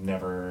has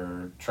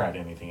never tried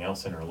anything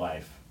else in her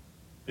life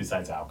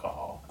besides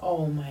alcohol.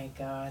 Oh my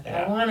God.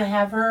 Yeah. I want to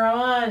have her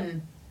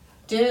on.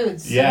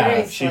 Dude, seriously. Yeah,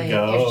 if she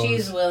goes. If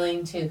she's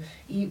willing to.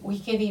 We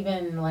could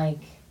even, like,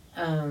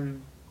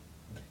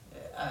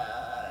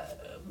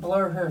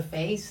 blur her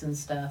face and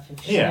stuff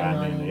if she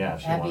wanted.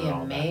 That'd be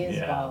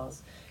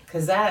amazeballs.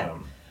 Because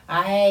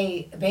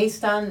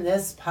based on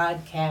this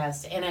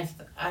podcast, and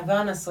I've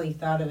honestly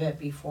thought of it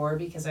before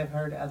because I've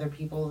heard other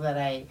people that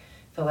I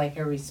feel like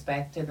I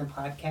respect in the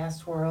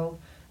podcast world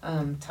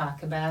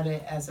talk about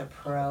it as a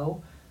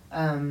pro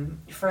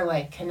for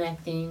like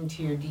connecting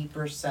to your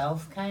deeper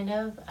self, kind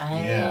of.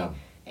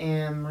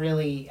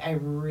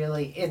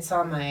 It's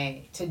on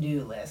my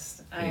to-do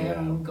list. I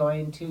am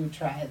going to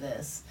try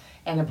this.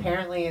 And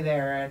apparently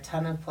there are a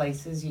ton of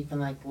places you can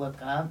like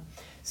look up.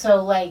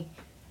 So like,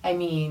 I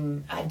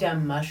mean, I've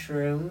done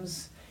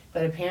mushrooms,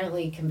 but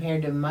apparently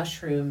compared to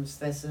mushrooms,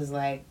 this is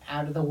like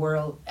out of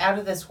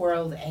this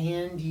world,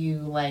 and you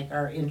like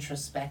are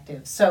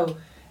introspective. So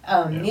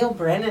Neil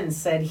Brennan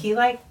said he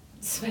like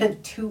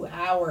spent 2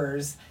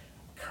 hours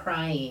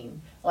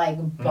crying, like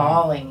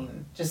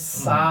bawling, just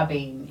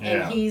sobbing.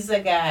 Yeah. And he's a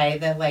guy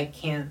that like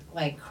can't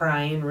like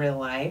cry in real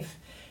life.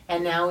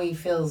 And now he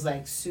feels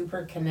like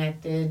super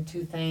connected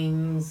to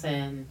things,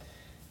 and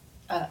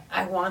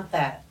I want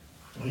that.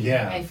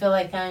 Yeah. I feel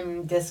like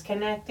I'm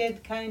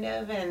disconnected, kind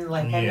of, and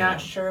like I'm not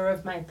sure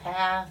of my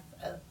path,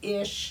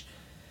 ish.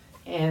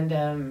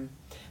 And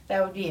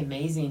that would be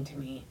amazing to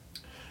me.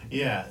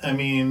 Yeah, I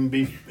mean,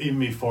 even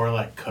before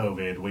like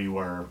COVID, we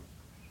were,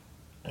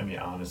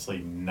 honestly,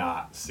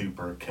 not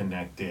super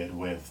connected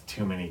with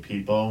too many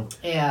people.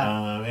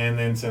 Yeah. And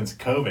then since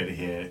COVID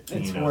hit,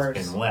 it's worse.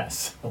 It's been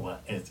less.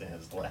 It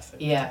has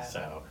lessened. Yeah.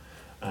 So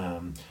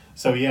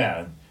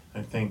yeah,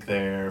 I think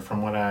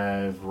from what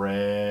I've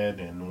read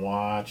and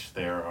watched,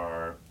 there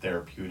are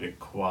therapeutic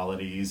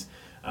qualities.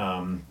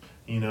 I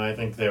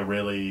think that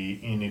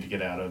really you need to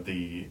get out of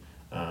the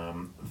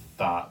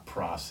thought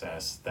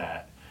process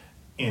that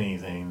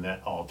anything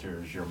that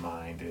alters your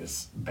mind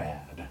is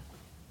bad.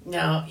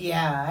 No,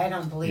 yeah, I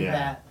don't believe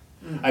that.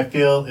 I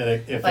feel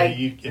that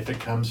if it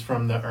comes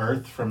from the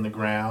earth, from the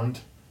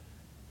ground,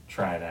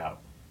 try it out.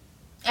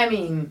 I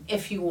mean,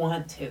 if you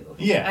want to.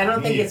 Yeah. I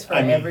don't think it's for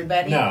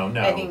everybody. No.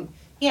 I think,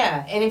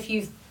 and if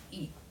you,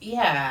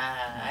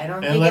 I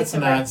don't think and it's let's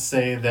not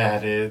say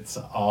that it's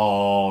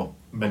all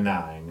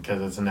benign,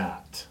 because it's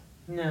not.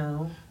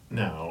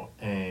 No,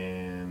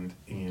 and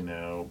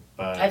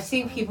but I've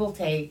seen people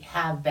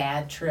have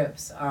bad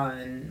trips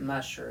on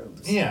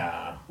mushrooms.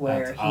 Yeah,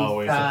 where that's he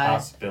always thought, a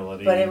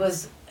possibility. But it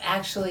was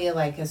actually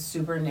like a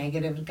super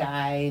negative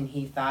guy, and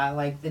he thought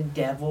like the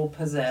devil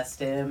possessed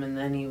him, and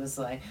then he was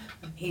like,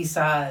 he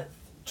saw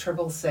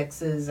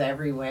 666s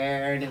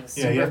everywhere, and it was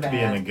super bad. You have to be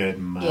in a good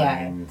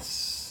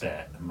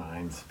mindset,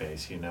 mind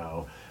space.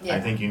 Yeah.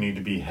 I think you need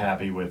to be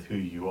happy with who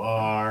you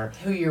are,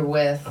 who you're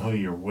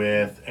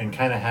with, and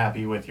kind of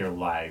happy with your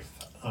life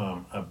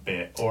a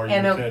bit, or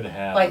you could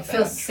have like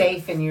feel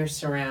safe in your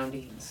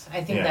surroundings.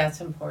 I think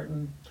that's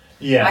important.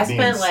 Yeah, I being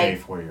spent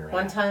safe where you're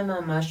one at. time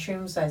on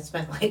mushrooms. I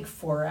spent like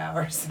 4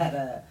 hours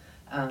at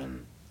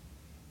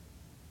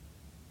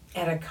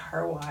a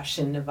car wash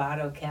in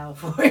Novato,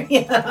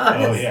 California.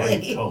 Honestly. Oh yeah,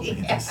 you told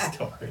me this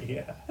story.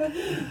 Yeah.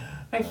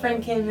 My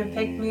friend came and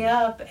picked me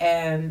up,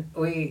 and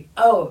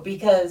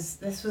because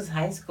this was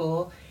high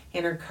school,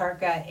 and her car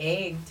got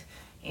egged,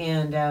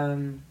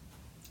 and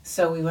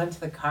so we went to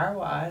the car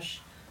wash.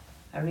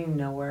 I don't even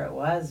know where it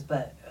was,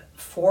 but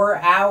 4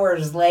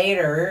 hours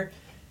later,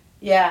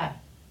 I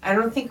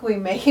don't think we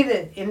made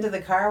it into the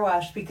car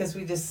wash because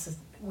we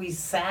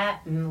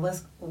sat and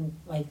looked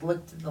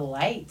at the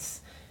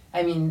lights.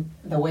 I mean,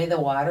 the way the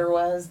water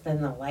was,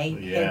 then the light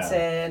hits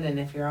it, and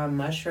if you're on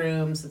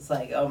mushrooms, it's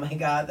like, oh my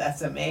God,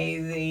 that's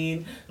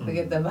amazing. Look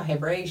at the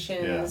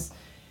vibrations.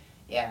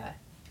 Yeah.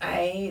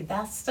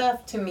 That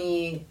stuff to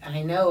me,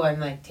 I know I'm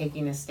like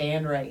taking a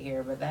stand right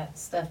here, but that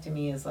stuff to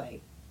me is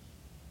like,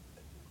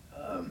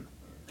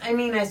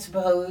 I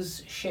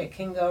suppose shit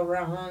can go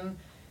wrong,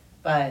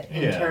 but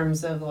in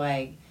terms of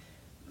like,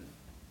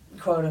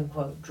 quote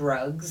unquote,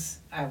 drugs,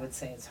 I would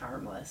say it's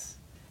harmless.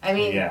 I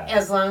mean,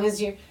 as long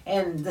as you're,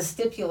 and the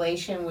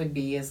stipulation would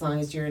be as long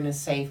as you're in a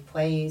safe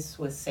place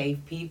with safe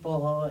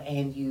people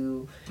and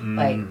you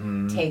like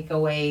take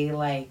away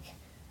like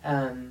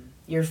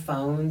your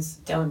phones.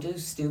 Don't do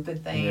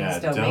stupid things. Yeah,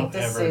 don't make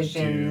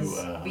decisions.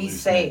 Ever do, be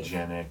safe.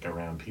 Hallucinogenic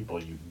around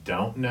people you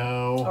don't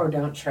know or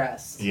don't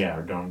trust. Yeah,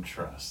 or don't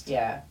trust.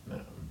 Yeah.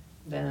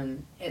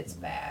 Then it's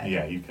bad.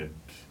 Yeah, you could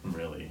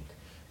really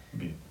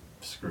be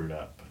screwed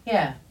up.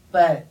 Yeah,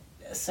 but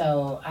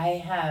so I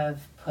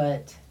have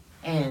put.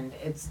 And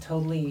it's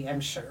totally,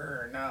 I'm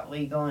sure, not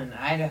legal in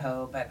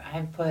Idaho, but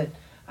I've put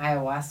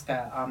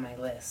ayahuasca on my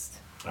list.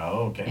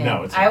 Oh, okay. And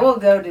no, it's I will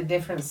go to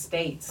different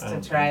states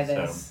to try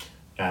this. So.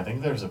 Yeah, I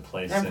think there's a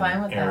place in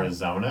That.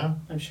 Arizona.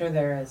 I'm sure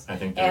there is. I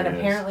think there is. And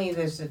apparently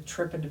there's a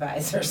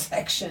TripAdvisor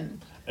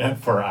section.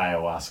 For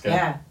ayahuasca?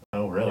 Yeah.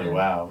 Oh, really? Yeah.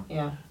 Wow.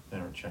 Yeah.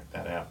 Never checked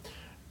that out.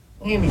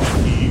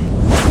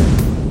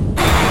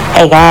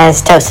 Hey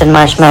guys, Toasted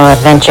Marshmallow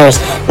Adventures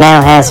now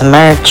has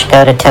merch.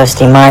 Go to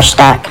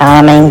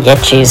toastymarsh.com and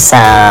get you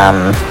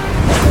some.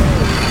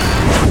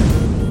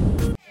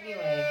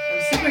 Anyway,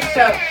 I'm super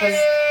stoked because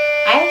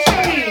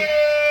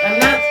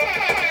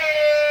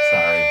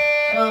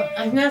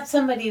I'm not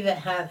somebody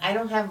that I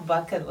don't have a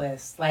bucket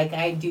list. Like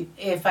I do,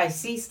 if I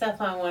see stuff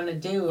I want to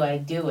do, I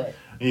do it.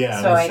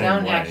 Yeah. So I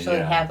don't actually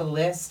have a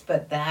list,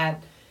 but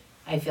that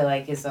I feel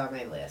like is on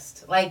my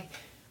list. Like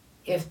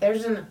if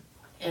there's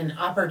an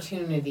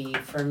opportunity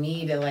for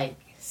me to like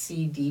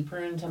see deeper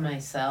into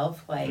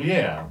myself, like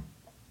yeah.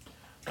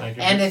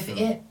 And if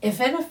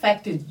it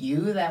affected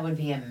you, that would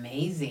be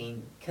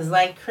amazing. Cause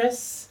like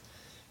Chris,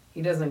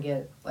 he doesn't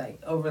get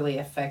like overly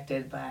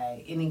affected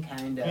by any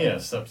kind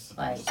of substance.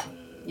 Like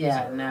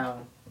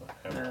no.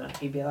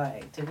 He'd be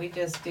like, did we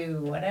just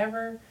do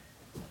whatever?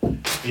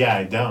 Yeah,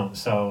 I don't.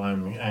 So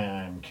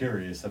I'm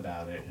curious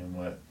about it and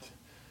what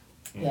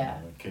you know,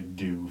 it could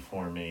do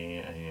for me,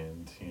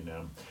 and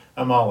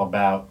I'm all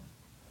about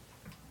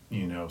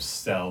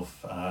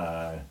self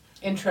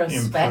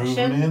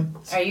introspection.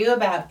 Are you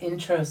about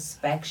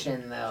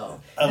introspection though?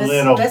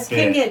 This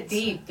can get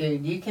deep,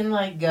 dude. You can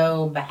like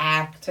go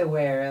back to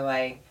where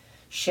like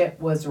shit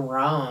was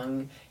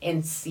wrong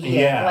and see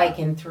it like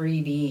in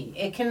 3D.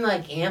 It can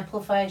like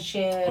amplify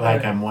shit.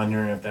 Like I'm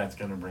wondering if that's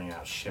gonna bring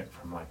out shit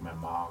from like my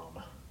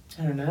mom.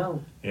 I don't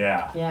know.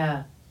 Yeah.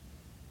 Yeah.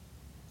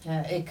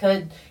 Yeah, it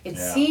could. It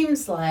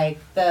seems like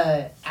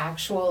the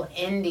actual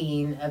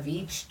ending of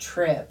each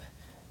trip,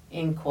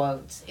 in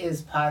quotes,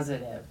 is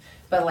positive.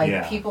 But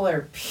like people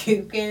are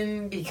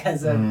puking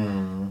because of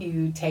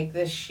you take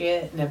this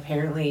shit, and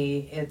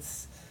apparently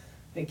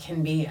it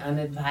can be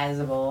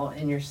unadvisable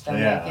in your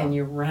stomach and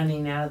you're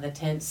running out of the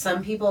tent.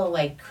 Some people,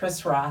 like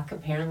Chris Rock,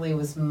 apparently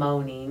was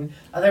moaning.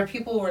 Other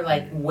people were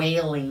like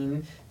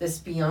wailing. This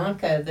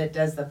Bianca that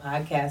does the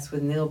podcast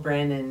with Neil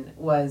Brennan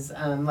was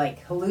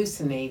like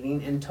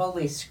hallucinating and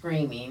totally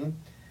screaming.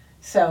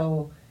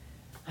 So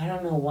I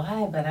don't know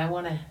why, but I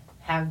want to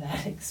have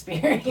that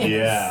experience.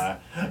 Yeah.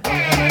 And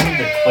I need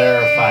to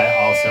clarify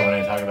also when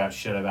I talk about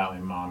shit about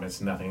my mom,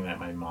 it's nothing that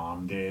my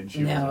mom did.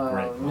 She was a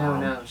great mom.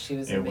 No, she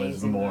was amazing. It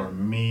was more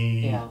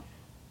me. Yeah.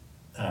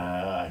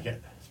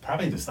 It's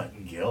probably just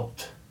like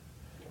guilt.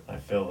 I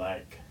feel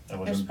like I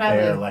wasn't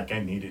there like I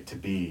needed to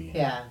be.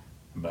 Yeah.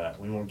 But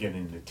we won't get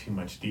into too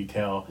much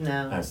detail.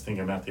 No. I was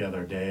thinking about the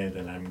other day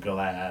that I'm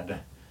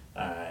glad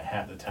I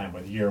had the time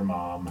with your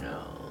mom.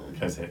 No.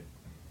 Because I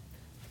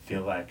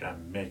feel like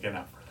I'm making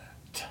up for that.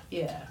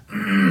 Yeah.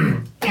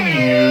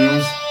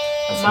 News.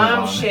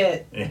 Mom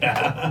shit.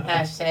 Yeah.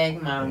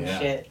 Hashtag mom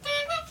shit.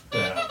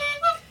 Yeah.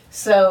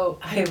 So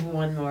I have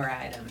one more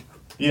item.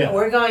 Yeah.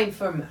 We're going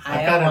from ayahuasca.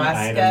 I got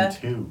an item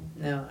too.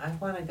 No, I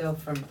want to go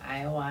from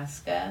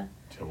ayahuasca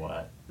to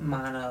what?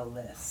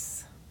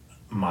 Monoliths.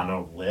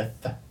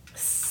 Monolith?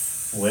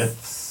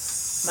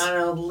 Liths.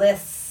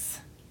 Monoliths.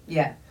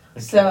 Yeah. Okay.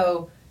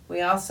 So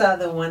we all saw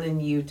the one in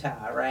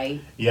Utah,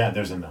 right? Yeah,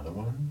 there's another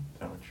one. Is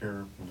that what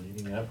you're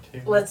leading up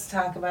to? Let's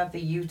talk about the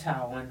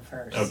Utah one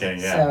first. Okay,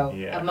 yeah. So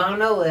a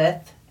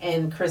monolith,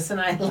 and Chris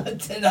and I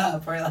looked it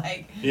up. We're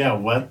like, yeah,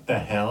 what the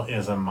hell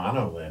is a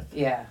monolith?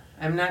 Yeah.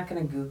 I'm not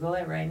going to Google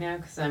it right now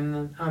because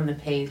I'm on the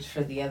page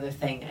for the other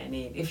thing I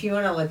need. If you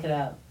want to look it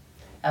up,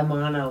 a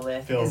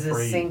monolith is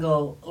a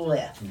single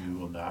lith.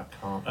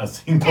 Google.com. A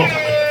single lith.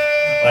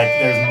 Like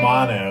there's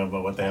mono,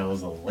 but what the hell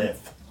is a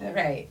lith?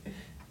 Right.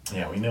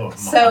 Yeah, we know what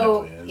mono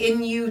so, is. So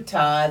in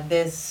Utah,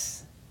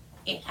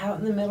 out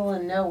in the middle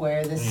of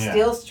nowhere, this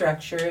steel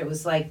structure, it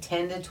was like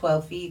 10 to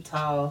 12 feet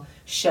tall,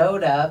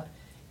 showed up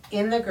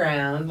in the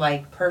ground,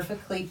 like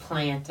perfectly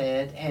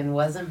planted and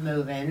wasn't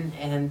moving.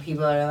 And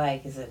people are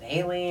like, is it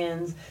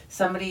aliens?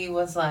 Somebody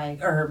was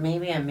like, or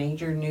maybe a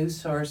major news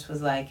source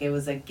was like, it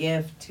was a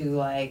gift to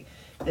like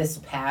this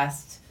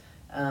past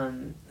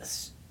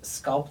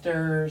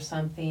sculptor or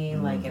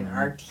something, like an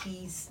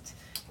artiste.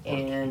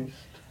 And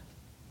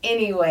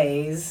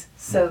anyways,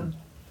 so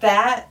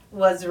that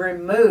was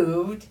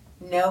removed.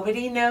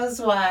 Nobody knows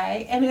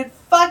why. And it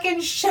fucking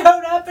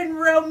showed up in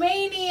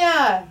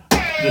Romania.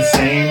 The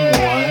same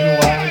one?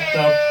 What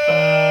the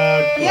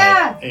fuck?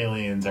 Yeah. Like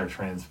aliens are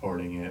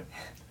transporting it.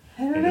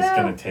 They're just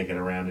going to take it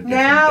around to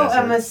different now deserts.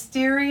 a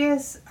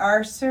mysterious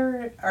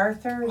Arthur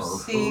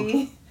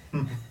C.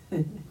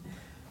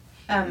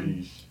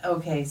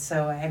 Okay,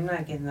 so I'm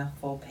not getting the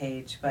full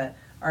page, but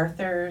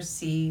Arthur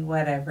C.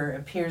 whatever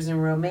appears in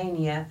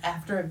Romania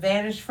after it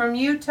vanished from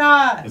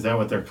Utah. Is that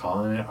what they're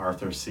calling it?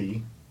 Arthur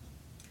C?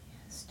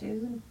 Yes,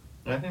 dude.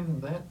 I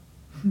didn't know that.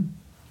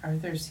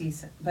 Arthur C.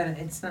 But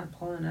it's not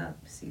pulling up.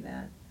 See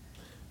that?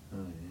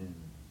 Oh,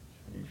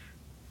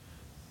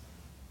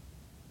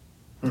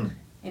 yeah.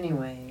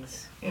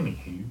 Anyways.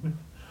 Anywho,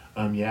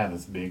 yeah,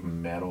 this big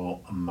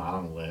metal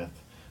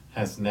monolith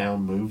has now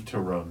moved to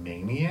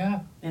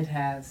Romania. It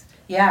has.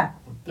 Yeah.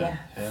 What the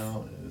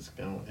hell is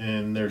going?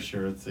 And they're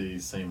sure it's the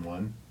same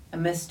one. A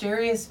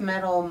mysterious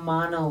metal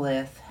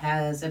monolith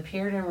has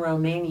appeared in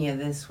Romania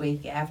this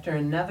week after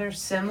another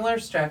similar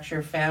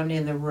structure found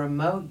in the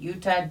remote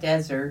Utah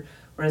desert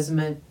was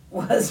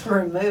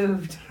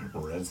removed.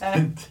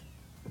 Resident.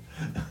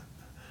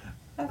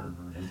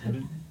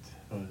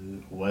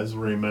 Was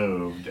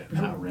removed,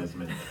 not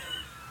resident.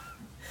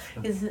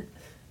 Is it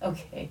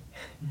okay?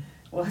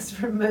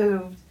 Was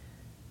removed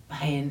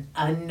by an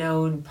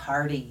unknown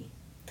party.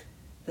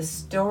 The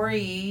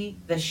story,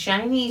 the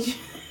shiny.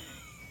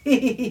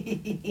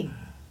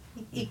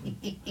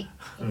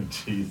 Oh,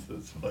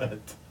 Jesus, what?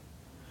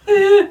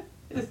 Oh,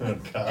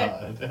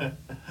 God.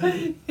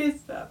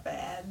 It's not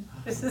bad.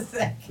 Just a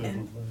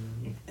second.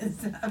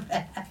 It's not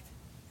bad.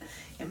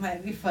 It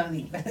might be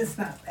funny, but it's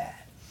not bad.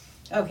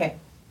 Okay.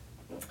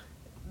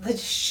 The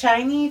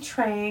shiny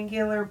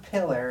triangular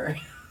pillar.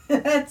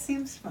 That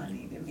seems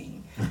funny to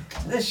me.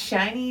 The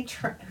shiny...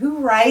 Who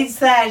writes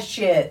that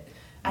shit?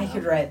 I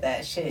could write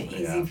that shit.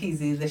 Easy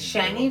peasy. The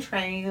shiny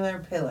triangular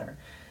pillar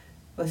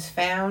was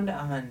found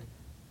on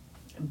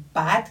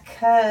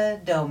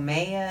Batka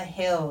Domea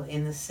Hill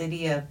in the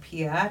city of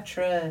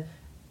Piatra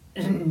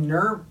They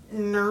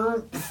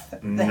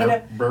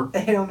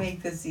don't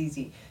make this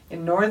easy.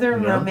 In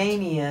northern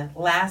Romania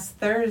last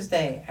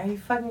Thursday. Are you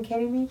fucking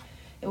kidding me?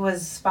 It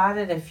was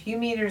spotted a few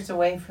meters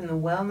away from the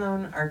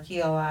well-known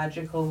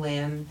archaeological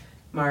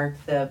landmark,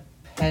 the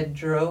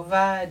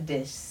Pedrova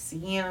de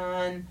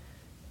Sion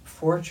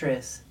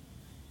Fortress.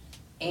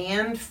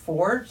 And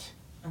fort?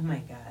 Oh my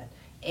God.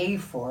 A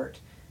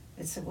fort.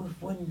 It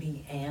wouldn't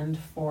be and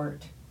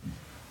fort.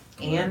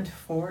 And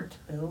fort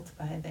built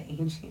by the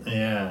ancient.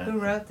 Yeah. Who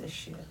wrote this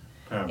shit?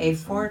 Probably A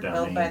fort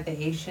built by the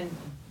ancient.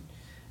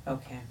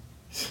 Okay.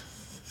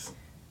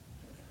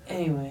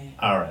 Anyway.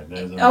 All right.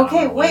 There's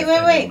okay.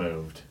 Wait.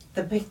 Moved.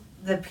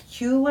 The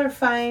peculiar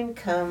find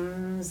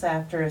comes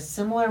after a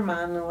similar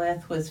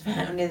monolith was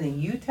found in the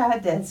Utah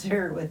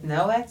desert with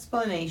no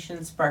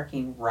explanation,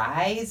 sparking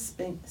wry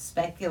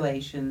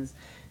speculations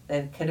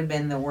that it could have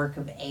been the work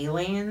of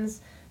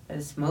aliens. But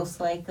it's most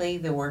likely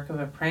the work of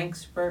a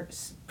prankster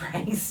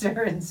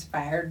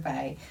inspired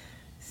by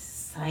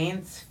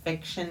science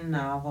fiction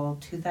novel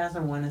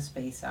 2001: A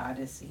Space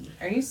Odyssey.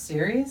 Are you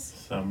serious?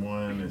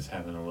 Someone is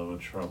having a little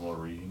trouble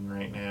reading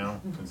right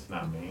now. It's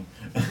not me.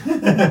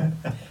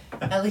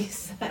 At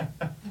least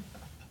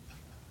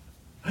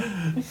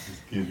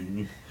Just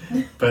kidding.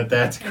 But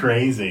that's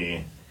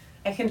crazy.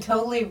 I can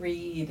totally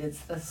read.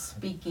 It's the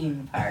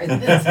speaking part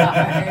that's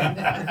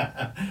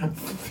hard.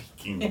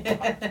 Speaking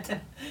part.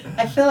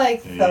 I feel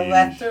like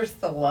Sylvester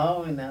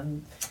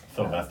Stallone.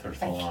 Sylvester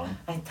Stallone.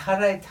 I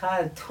thought I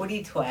taught a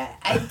twitty twat.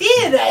 I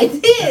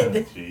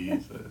did.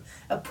 Jesus.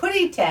 A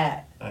putty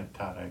tat. I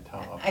taught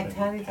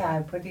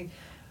a putty.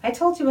 I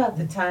told you about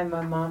the time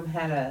my mom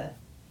had a.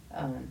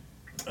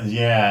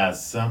 Yeah,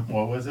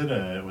 what was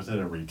it? Was it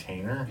a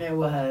retainer? It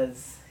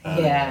was.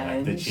 Yeah.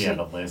 And Did she have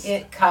a list?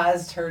 It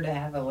caused her to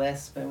have a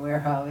lisp, and we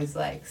were always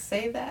like,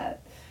 say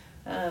that.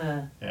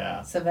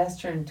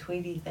 Sylvester and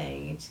Tweety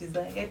thing, and she's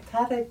like, I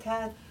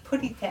taught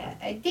putty tat.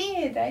 I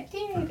did.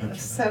 It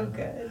was so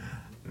good.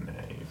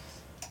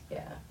 Nice.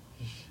 Yeah.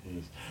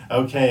 Jeez.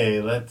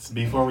 Okay,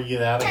 before we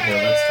get out of here,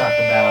 let's talk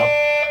about.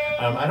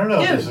 I don't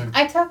know. Dude,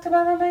 I talked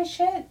about all my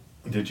shit.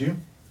 Did you?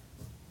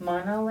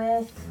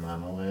 Monolith.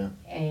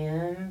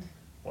 And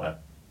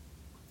what?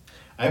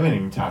 I haven't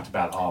even talked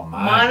about all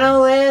mine.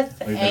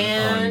 Monolith. We've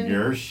been on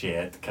your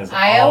shit because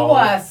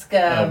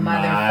ayahuasca, all motherfuckers.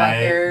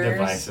 My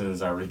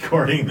devices are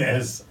recording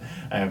this.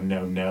 I have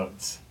no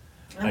notes.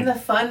 I'm the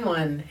fun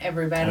one,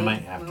 everybody. I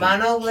might have to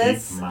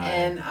Monoliths keep my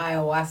and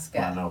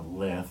ayahuasca.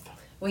 Monolith.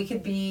 We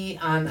could be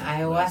on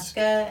ayahuasca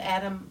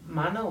at a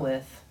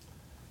monolith.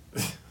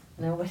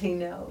 Nobody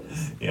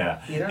knows.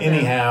 Yeah. You don't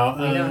Anyhow,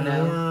 know. We don't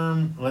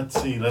know.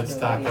 Let's see. Let's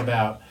talk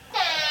about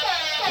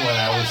what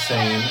I was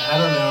saying. I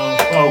don't know.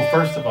 Oh,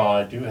 first of all,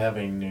 I do have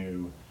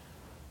one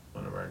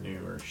of our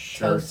newer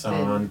shirts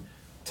on.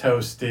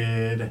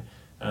 Toasted.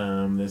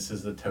 This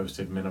is the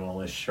Toasted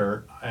Minimalist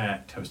shirt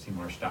at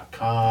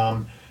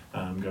toastymarsh.com.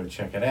 Go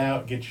check it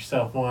out. Get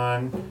yourself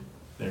one.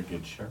 They're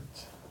good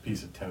shirts.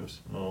 Piece of toast.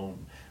 Little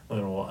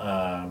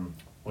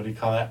what do you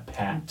call that?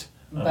 Pat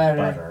of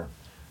butter.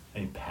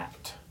 A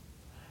pat.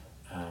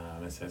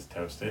 It says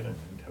Toasted and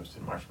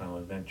Toasted Marshmallow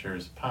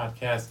Adventures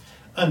podcast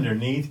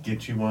underneath.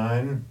 Get you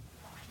one.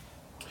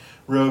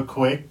 real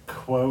quick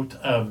quote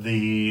of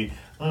the,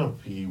 I don't know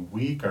if the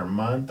week or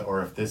month,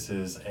 or if this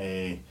is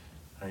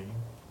are you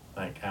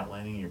like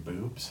outlining your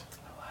boobs?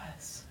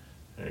 Was.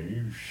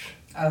 Eesh.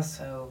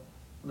 Also,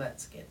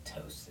 let's get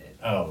toasted.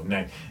 Oh,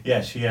 nice.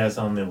 Yeah, she has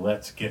on the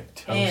Let's Get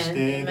Toasted. And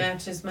it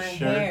matches my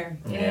shirt. hair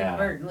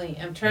inadvertently.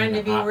 I'm trying And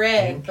to be hot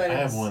red, pink. but I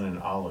it's... have one in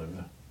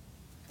olive.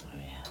 Oh,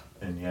 yeah.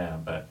 And yeah,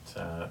 but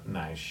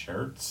nice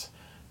shirts.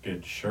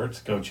 Good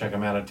shirts. Go check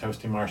them out at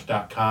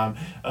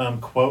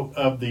toastymarsh.com. Quote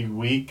of the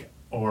week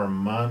or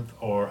month,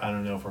 or I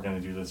don't know if we're going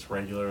to do this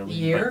regularly,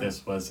 Year? but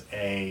this was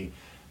a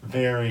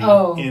very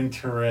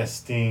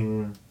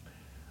interesting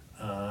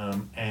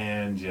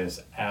and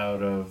just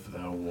out of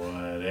the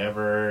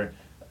whatever.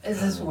 Is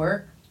this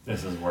work?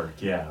 This is work,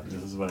 yeah.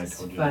 This is what I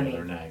told you the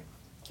other night.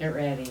 Get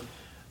ready.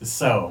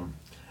 So,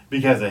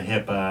 because of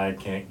HIPAA, I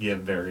can't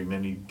give very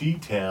many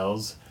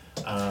details.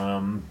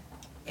 And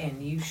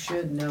you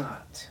should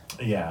not.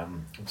 Yeah.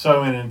 So I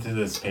went into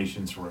this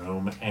patient's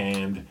room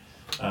and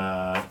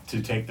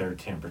to take their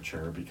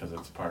temperature because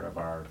it's part of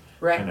our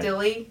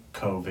Rectally?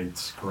 COVID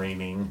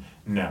screening.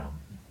 No.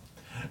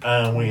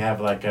 We have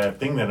like a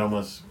thing that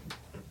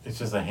it's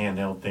just a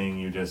handheld thing.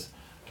 You just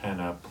kind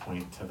of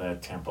point to the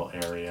temple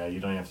area. You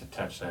don't have to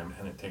touch them,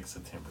 and it takes the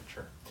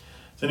temperature.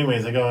 So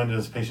anyways, I go into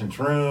this patient's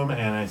room,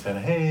 and I said,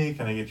 hey,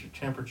 can I get your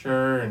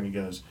temperature? And he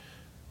goes,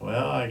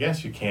 well, I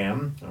guess you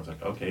can. I was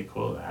like, okay,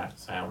 cool. That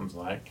sounds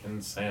like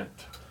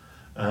consent.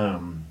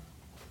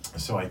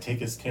 So I take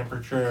his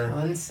temperature.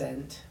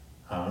 Consent.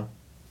 Huh?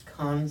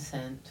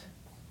 Consent.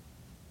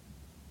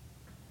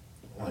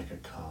 Like a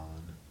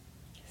con.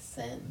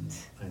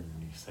 Scent. And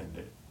you send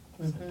it.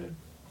 Send it.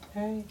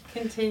 Alright,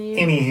 continue.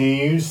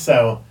 Anywho,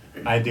 so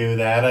I do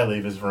that. I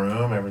leave his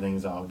room.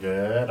 Everything's all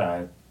good.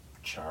 I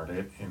chart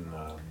it in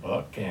the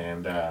book.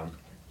 And then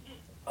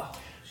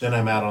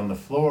I'm out on the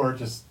floor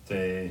just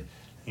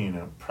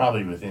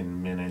probably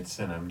within minutes,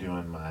 and I'm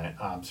doing my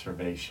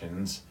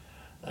observations.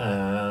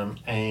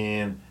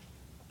 And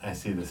I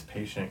see this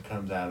patient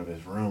comes out of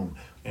his room,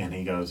 and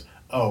he goes,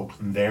 oh,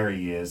 there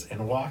he is,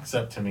 and walks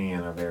up to me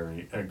in a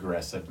very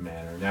aggressive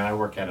manner. Now, I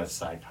work at a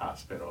psych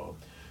hospital,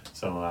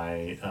 so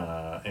I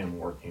am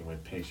working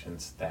with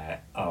patients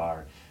that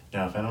are...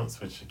 Now, if I don't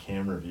switch the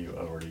camera view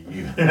over to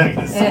you, they're not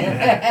going to see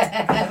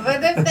that. But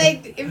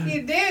if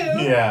you do,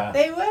 yeah.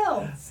 they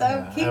will. So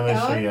keep I'm going. going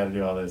to show you how to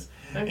do all this.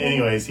 Okay.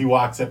 Anyways, he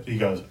walks up, he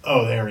goes,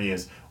 oh, there he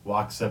is.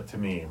 Walks up to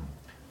me.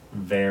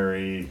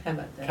 Very, How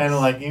about this? kind of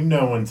like,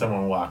 when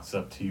someone walks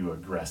up to you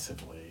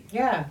aggressively.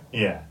 Yeah.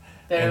 Yeah.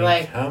 They're and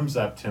like, he comes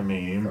up to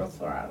me, full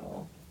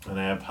throttle. and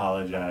I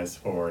apologize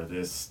for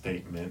this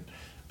statement,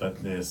 but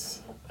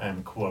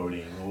I'm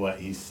quoting what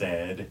he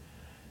said.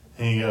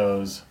 He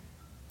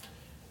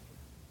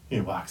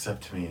walks up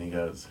to me and he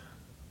goes,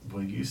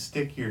 will you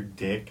stick your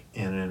dick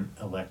in an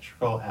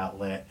electrical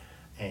outlet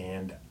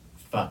and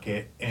fuck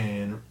it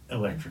and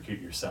electrocute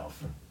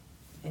yourself?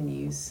 And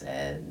you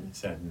said... I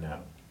said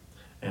no.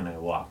 And I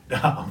walked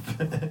off.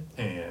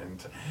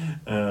 And,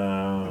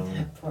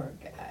 that poor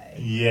guy.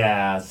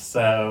 yeah,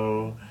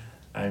 so,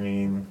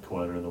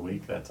 quote of the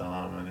week, that's all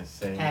I'm going to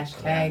say.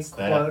 Hashtag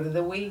quote of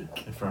the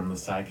week. From the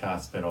psych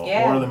hospital.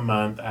 Yeah. Or the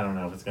month. I don't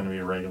know if it's going to be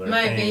a regular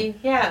Might thing. be,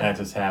 yeah. That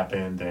just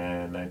happened,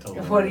 and I told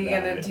him What are you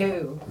about going to it.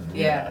 do? Mhm.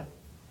 Yeah.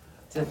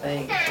 It's a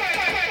thing.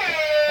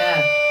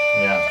 Yeah.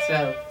 Yeah.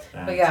 So,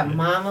 we That's got it.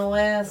 mama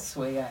lists,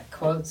 we got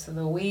quotes of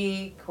the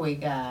week, we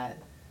got...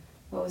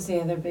 What was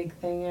the other big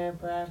thing I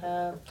brought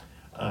up?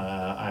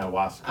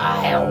 Ayahuasca.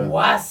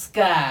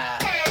 Ayahuasca.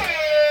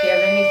 Do you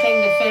have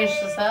anything to finish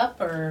this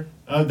up, or?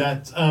 Oh,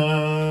 that's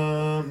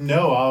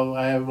no.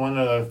 I have one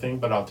other thing,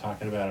 but I'll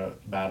talk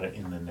about it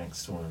in the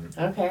next one.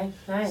 Okay,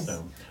 nice. So,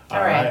 All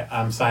all right. right.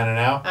 I'm signing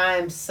out.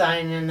 I'm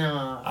signing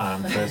off.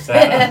 I'm Chris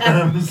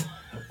Adams.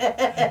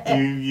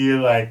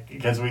 you like,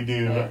 because we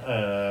do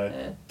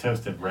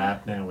toasted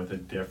rap now with a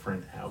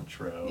different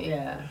outro.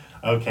 Yeah.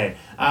 Okay,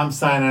 I'm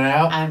signing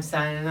out. I'm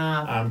signing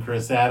off. I'm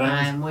Chris Adams.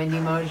 I'm Wendy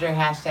Mosier.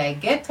 Hashtag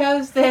get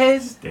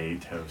toasted. Stay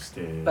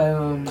toasted.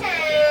 Boom.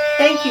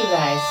 Thank you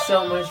guys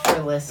so much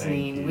for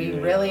listening. Thank We you.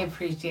 really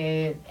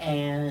appreciate it.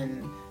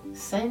 And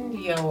send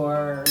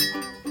your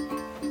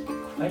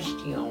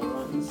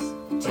questions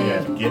So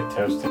yeah, get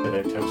toasted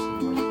at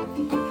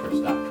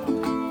toastedmarshmallows.com.